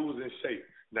somebody who was in shape.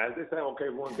 Now, if they say, okay,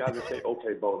 one guy just say,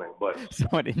 okay, Bo name, but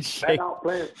someone in shape. Out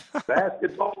playing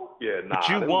basketball, yeah, nah. But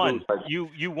you won.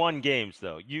 You won games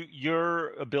though. Your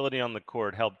ability on the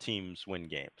court helped teams win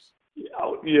games.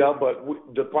 Yeah, but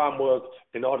the problem was,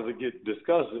 in order to get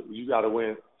discussed, you got to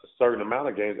win a certain amount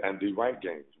of games and do right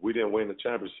games. We didn't win the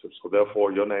championship, so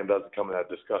therefore your name doesn't come in that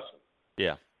discussion.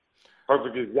 Yeah.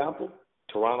 Perfect example,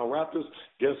 Toronto Raptors.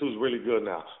 Guess who's really good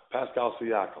now? Pascal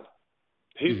Siakam.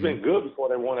 He's been good before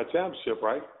they won a championship,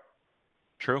 right?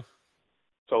 True.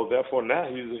 So therefore now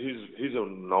he's a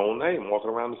known name walking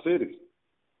around the city.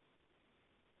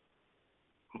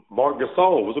 Marc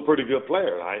Gasol was a pretty good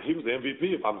player. He was the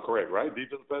MVP, if I'm correct, right?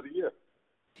 Defensive Player of the Year.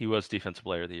 He was Defensive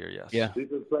Player of the Year, yes. Yeah.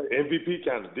 Defensive player, MVP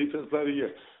candidate, Defensive Player of the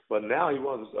Year. But now he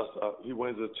wins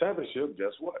a championship.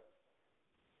 Guess what?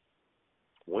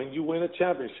 When you win a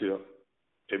championship,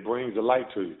 it brings the light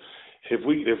to you. If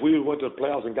we went to the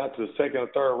playoffs and got to the second or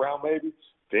third round, maybe,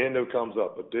 then it comes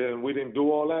up. But then we didn't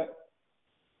do all that.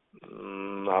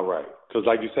 Not right. Because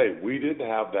like you say, we didn't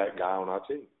have that guy on our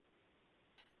team.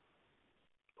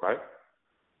 Right?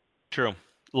 True.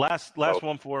 Last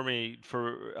one for me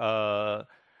for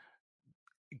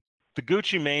the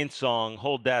Gucci Mane song,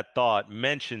 Hold That Thought,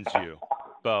 mentions you,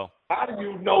 Bo. How do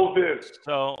you know this?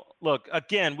 So, look,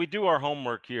 again, we do our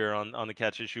homework here on the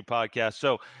Catch Issue podcast.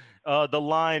 So, the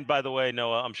line, by the way,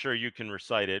 Noah, I'm sure you can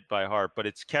recite it by heart, but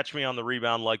it's catch me on the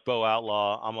rebound like Bo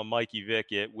Outlaw. I'm a Mikey Vick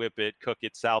it, whip it, cook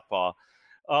it, southpaw.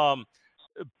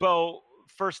 Bo,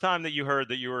 first time that you heard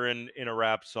that you were in a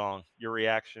rap song, your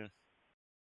reaction?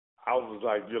 I was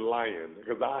like, you're lying,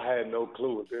 because I had no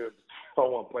clue. Then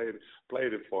someone played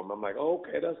it for me. I'm like, oh,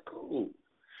 okay, that's cool.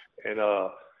 And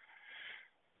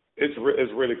it's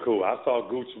really cool. I saw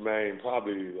Gucci Mane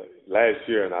probably last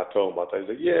year, and I told him about that. He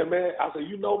said, yeah, man. I said,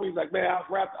 you know me? He's like, man, I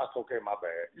rap. I said, okay, my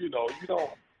bad. You don't.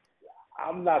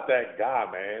 I'm not that guy,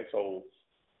 man. So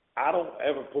I don't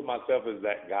ever put myself as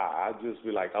that guy. I just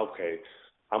be like, okay,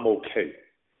 I'm okay.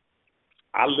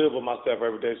 I live with myself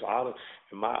every day, so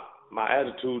my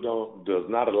attitude does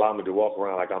not allow me to walk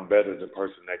around like I'm better than the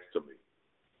person next to me.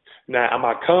 Now, am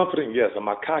I confident? Yes. Am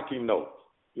I cocky? No.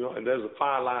 And there's a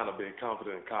fine line of being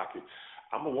confident and cocky.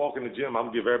 I'm going to walk in the gym. I'm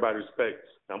going to give everybody respect,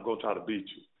 and I'm going to try to beat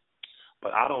you.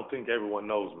 But I don't think everyone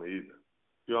knows me either.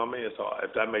 You know what I mean? So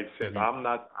if that makes sense, I don't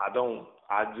know.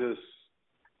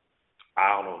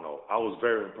 I was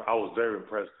very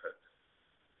impressed that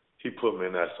he put me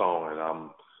in that song, and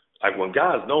I'm like, when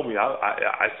guys know me,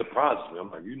 I surprises me. I'm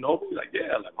like, you know me? Like,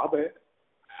 yeah, like, my bad.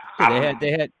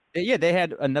 Yeah, they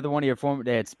had another one of your former.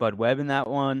 They had Spud Webb in that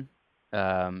one.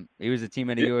 He was a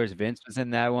teammate of yours. Vince was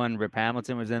in that one. Rip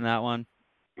Hamilton was in that one.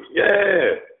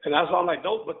 Yeah, and that's why I'm like,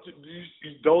 those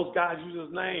guys you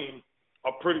just named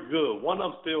are pretty good. One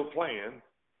of them still playing.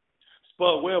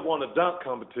 Spud Webb won a dunk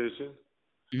competition.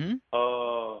 Mm-hmm.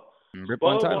 Spud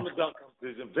won the dunk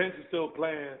competition. Vince is still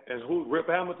playing. And who? Rip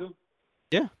Hamilton?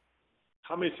 Yeah.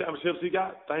 How many championships he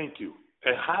got? Thank you.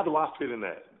 And how do I fit in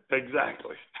that?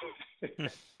 Exactly.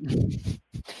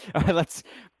 All right, let's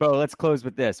close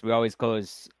with this. We always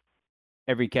close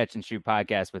every Catch and Shoot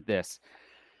podcast with this.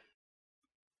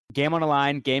 Game on the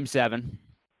line, Game 7,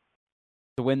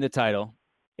 to win the title,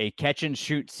 a catch and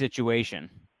shoot situation.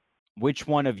 Which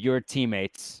one of your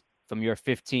teammates from your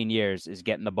 15 years is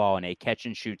getting the ball in a catch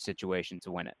and shoot situation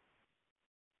to win it?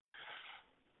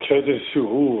 Catch and shoot.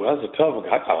 Ooh, that's a tough one.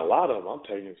 I got a lot of them.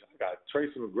 I got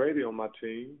Tracy McGrady on my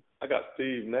team. I got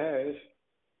Steve Nash.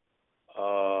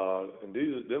 And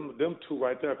them two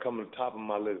right there coming to the top of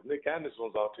my list. Nick Anderson's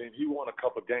on our team. He won a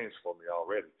couple games for me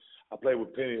already. I played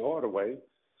with Penny Hardaway.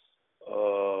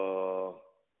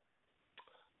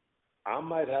 I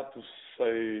might have to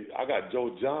say I got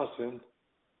Joe Johnson.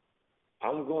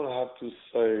 I'm going to have to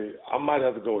say I might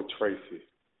have to go with Tracy.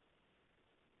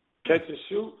 Catch and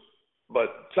shoot,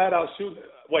 but flat out shoot.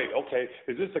 Wait, okay.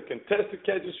 Is this a contested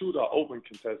catch and shoot or open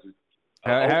contested?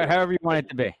 However you want it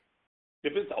to be.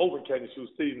 If it's open catch and shoot,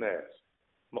 Steve Nash,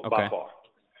 by okay. far.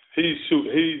 He's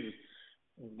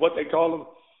what they call him.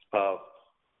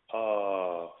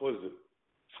 What is it?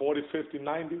 40, 50,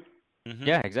 90? Mm-hmm.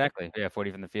 Yeah, exactly. Yeah,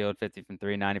 40 from the field, 50 from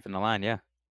 3, 90 from the line, yeah.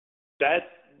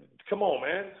 Come on,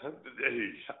 man.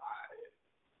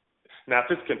 Now,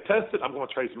 if it's contested, I'm going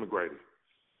to Tracy McGrady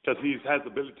because he has the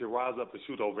ability to rise up and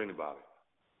shoot over anybody.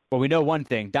 Well, we know one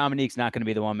thing. Dominique's not going to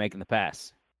be the one making the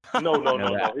pass. No.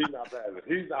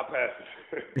 He's not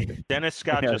passing. Dennis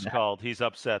Scott just called. He's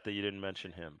upset that you didn't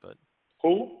mention him. But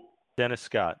who? Dennis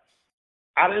Scott.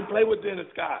 I didn't play with Dennis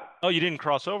Scott. Oh, you didn't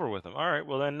cross over with him. All right.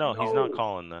 Well, then, no. He's not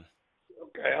calling then.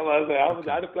 Okay.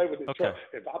 I didn't play with Detroit. Okay.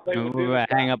 If I played with Dennis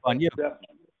hang up on you.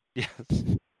 Yes.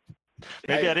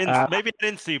 Maybe I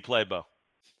didn't see you play, Bo.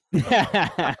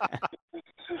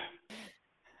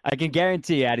 I can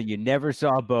guarantee, Adam, you never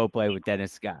saw Bo play with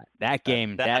Dennis Scott. That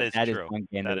game, that is one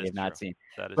game that we have not seen.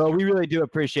 But we really do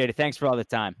appreciate it. Thanks for all the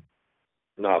time.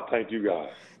 No, thank you guys.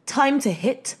 Time to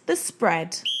hit the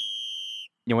spread.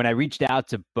 When I reached out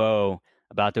to Bo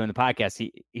about doing the podcast,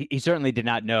 he certainly did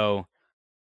not know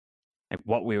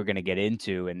what we were going to get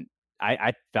into. And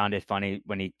I found it funny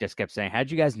when he just kept saying,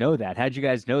 how'd you guys know that? How'd you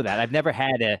guys know that? I've never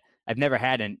had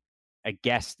a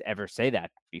guest ever say that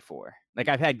before. Like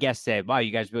I've had guests say, wow,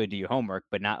 you guys really do your homework,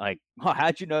 but not like, oh,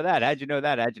 how'd you know that? How'd you know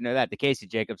that? How'd you know that? The Casey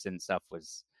Jacobson stuff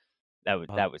was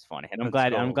funny. And I'm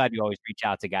glad you always reach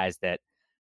out to guys that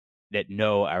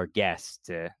know our guests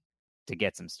to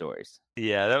get some stories.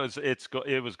 Yeah,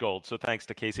 it was gold. So thanks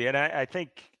to Casey. And I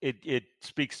think it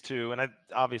speaks to, and I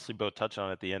obviously both touched on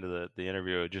it at the end of the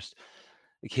interview, just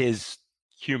his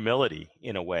humility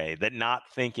in a way, that not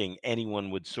thinking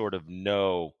anyone would sort of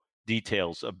know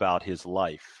details about his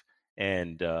life.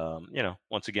 And,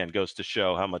 once again, goes to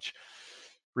show how much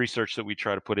research that we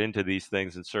try to put into these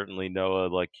things. And certainly Noah,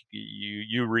 like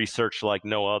you research like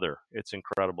no other. It's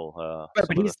incredible.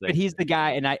 But he's the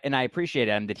guy, and I appreciate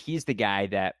him that he's the guy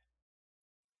that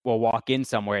will walk in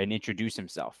somewhere and introduce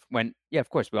himself when, yeah, of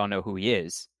course we all know who he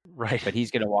is. Right. But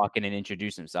he's going to walk in and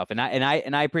introduce himself. And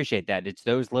I appreciate that. It's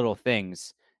those little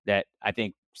things that I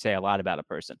think say a lot about a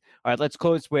person. All right, let's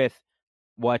close with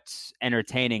what's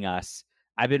entertaining us.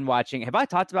 I've been watching. Have I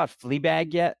talked about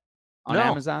Fleabag yet on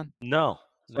Amazon? No.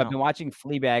 So I've been watching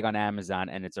Fleabag on Amazon,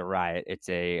 and it's a riot. It's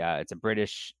a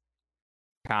British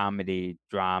comedy,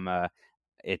 drama.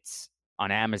 It's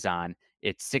on Amazon.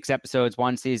 It's 6 episodes,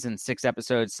 1 season, 6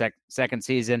 episodes, second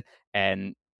season.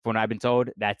 And from what I've been told,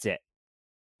 that's it.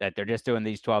 That they're just doing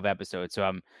these 12 episodes.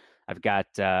 So I've got,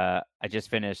 I just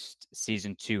finished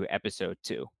season 2, episode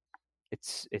 2.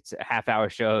 It's a half-hour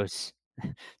shows.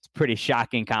 It's pretty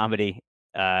shocking comedy.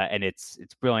 And it's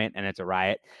brilliant, and it's a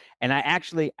riot. And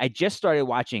I just started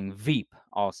watching Veep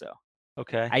also.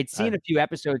 Okay. I'd seen a few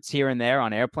episodes here and there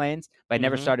on airplanes, but I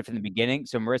never started from the beginning.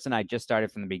 So Marissa and I just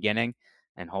started from the beginning,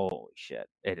 and holy shit,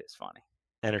 it is funny.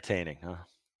 Entertaining, huh?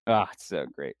 Oh, it's so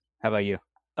great. How about you?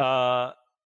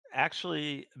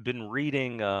 Actually been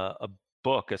reading a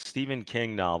book, a Stephen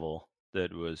King novel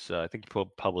that was, I think,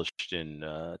 published in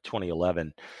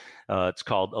 2011. It's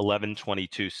called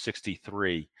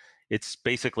 11/22/63. It's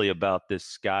basically about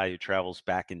this guy who travels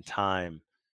back in time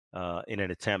in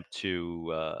an attempt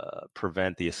to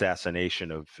prevent the assassination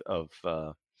of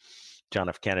John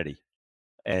F. Kennedy,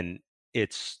 and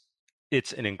it's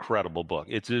an incredible book.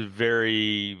 It's a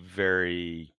very,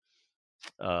 very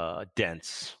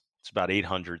dense. It's about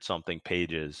 800 something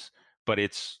pages, but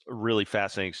it's a really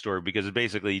fascinating story because it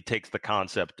basically takes the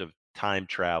concept of time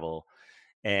travel,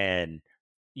 and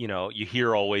you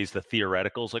hear always the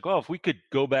theoreticals like, oh, if we could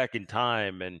go back in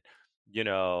time and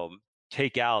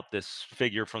take out this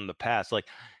figure from the past, like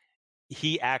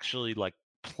he actually like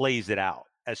plays it out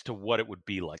as to what it would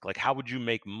be like how would you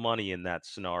make money in that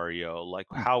scenario, like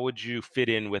how would you fit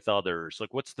in with others,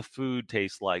 like what's the food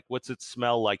taste like, what's it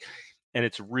smell like. And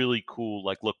it's really cool,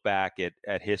 like look back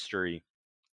at history.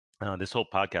 This whole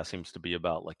podcast seems to be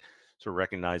about like sort of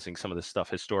recognizing some of this stuff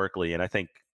historically, and I think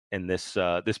in this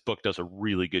book does a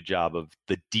really good job of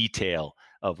the detail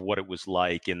of what it was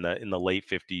like in the late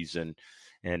 50s and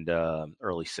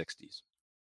early 60s.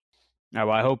 Oh,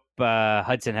 well, I hope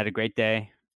Hudson had a great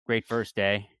day, great first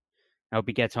day. I hope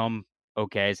he gets home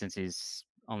okay, since he's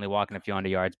only walking a few hundred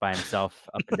yards by himself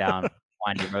up and down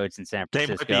windy roads in San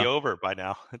Francisco. The day might be over by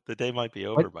now. The day might be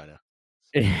over by now.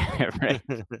 Right.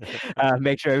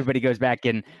 Make sure everybody goes back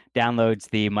and downloads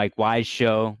the Mike Wise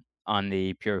Show on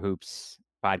the Pure Hoops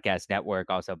Podcast Network.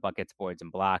 Also, Buckets, Boards,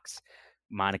 and Blocks.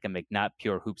 Monica McNutt,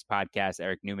 Pure Hoops Podcast.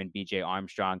 Eric Newman, BJ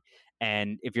Armstrong.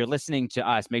 And if you're listening to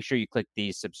us, make sure you click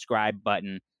the subscribe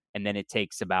button, and then it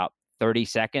takes about 30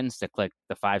 seconds to click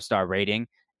the 5-star rating,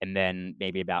 and then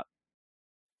maybe about,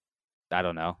 I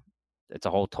don't know, it's a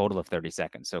whole total of 30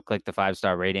 seconds. So click the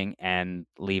 5-star rating and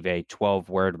leave a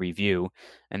 12-word review.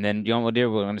 And then what we'll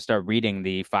do, we're going to start reading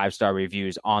the 5-star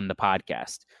reviews on the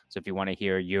podcast. So if you want to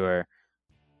hear your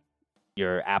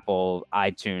Apple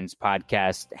iTunes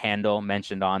podcast handle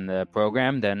mentioned on the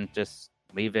program, then just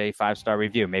leave a 5-star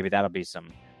review. Maybe that'll be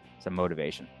some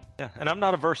motivation. Yeah, and I'm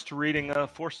not averse to reading a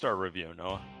 4-star review,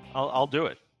 Noah. I'll do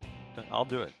it. I'll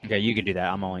do it. Okay, you can do that.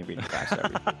 I'm only reading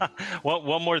 5-star reviews.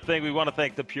 One more thing. We want to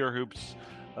thank the Pure Hoops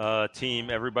team,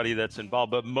 everybody that's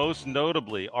involved, but most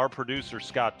notably our producer,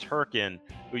 Scott Turkin,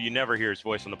 who you never hear his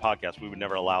voice on the podcast. We would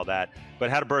never allow that, but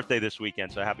had a birthday this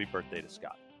weekend, so happy birthday to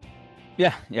Scott.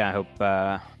 Yeah, I hope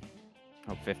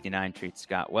 59 treats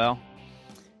Scott well.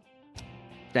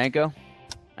 Danko,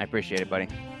 I appreciate it, buddy.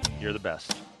 You're the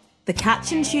best. The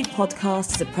Catch and Shoot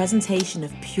podcast is a presentation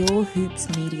of Pure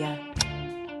Hoops Media.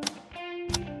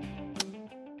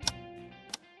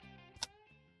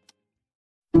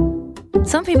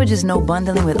 Some people just know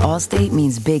bundling with Allstate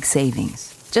means big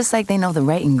savings. Just like they know the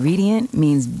right ingredient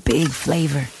means big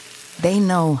flavor. They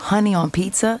know honey on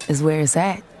pizza is where it's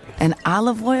at. And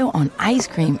olive oil on ice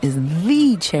cream is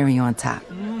the cherry on top.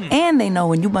 And they know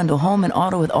when you bundle home and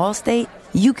auto with Allstate,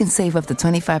 you can save up to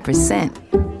 25%.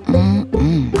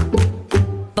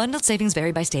 Bundled savings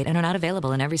vary by state and are not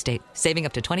available in every state. Saving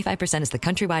up to 25% is the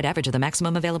countrywide average of the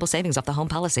maximum available savings off the home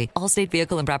policy. Allstate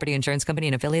Vehicle and Property Insurance Company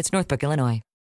and Affiliates, Northbrook, Illinois.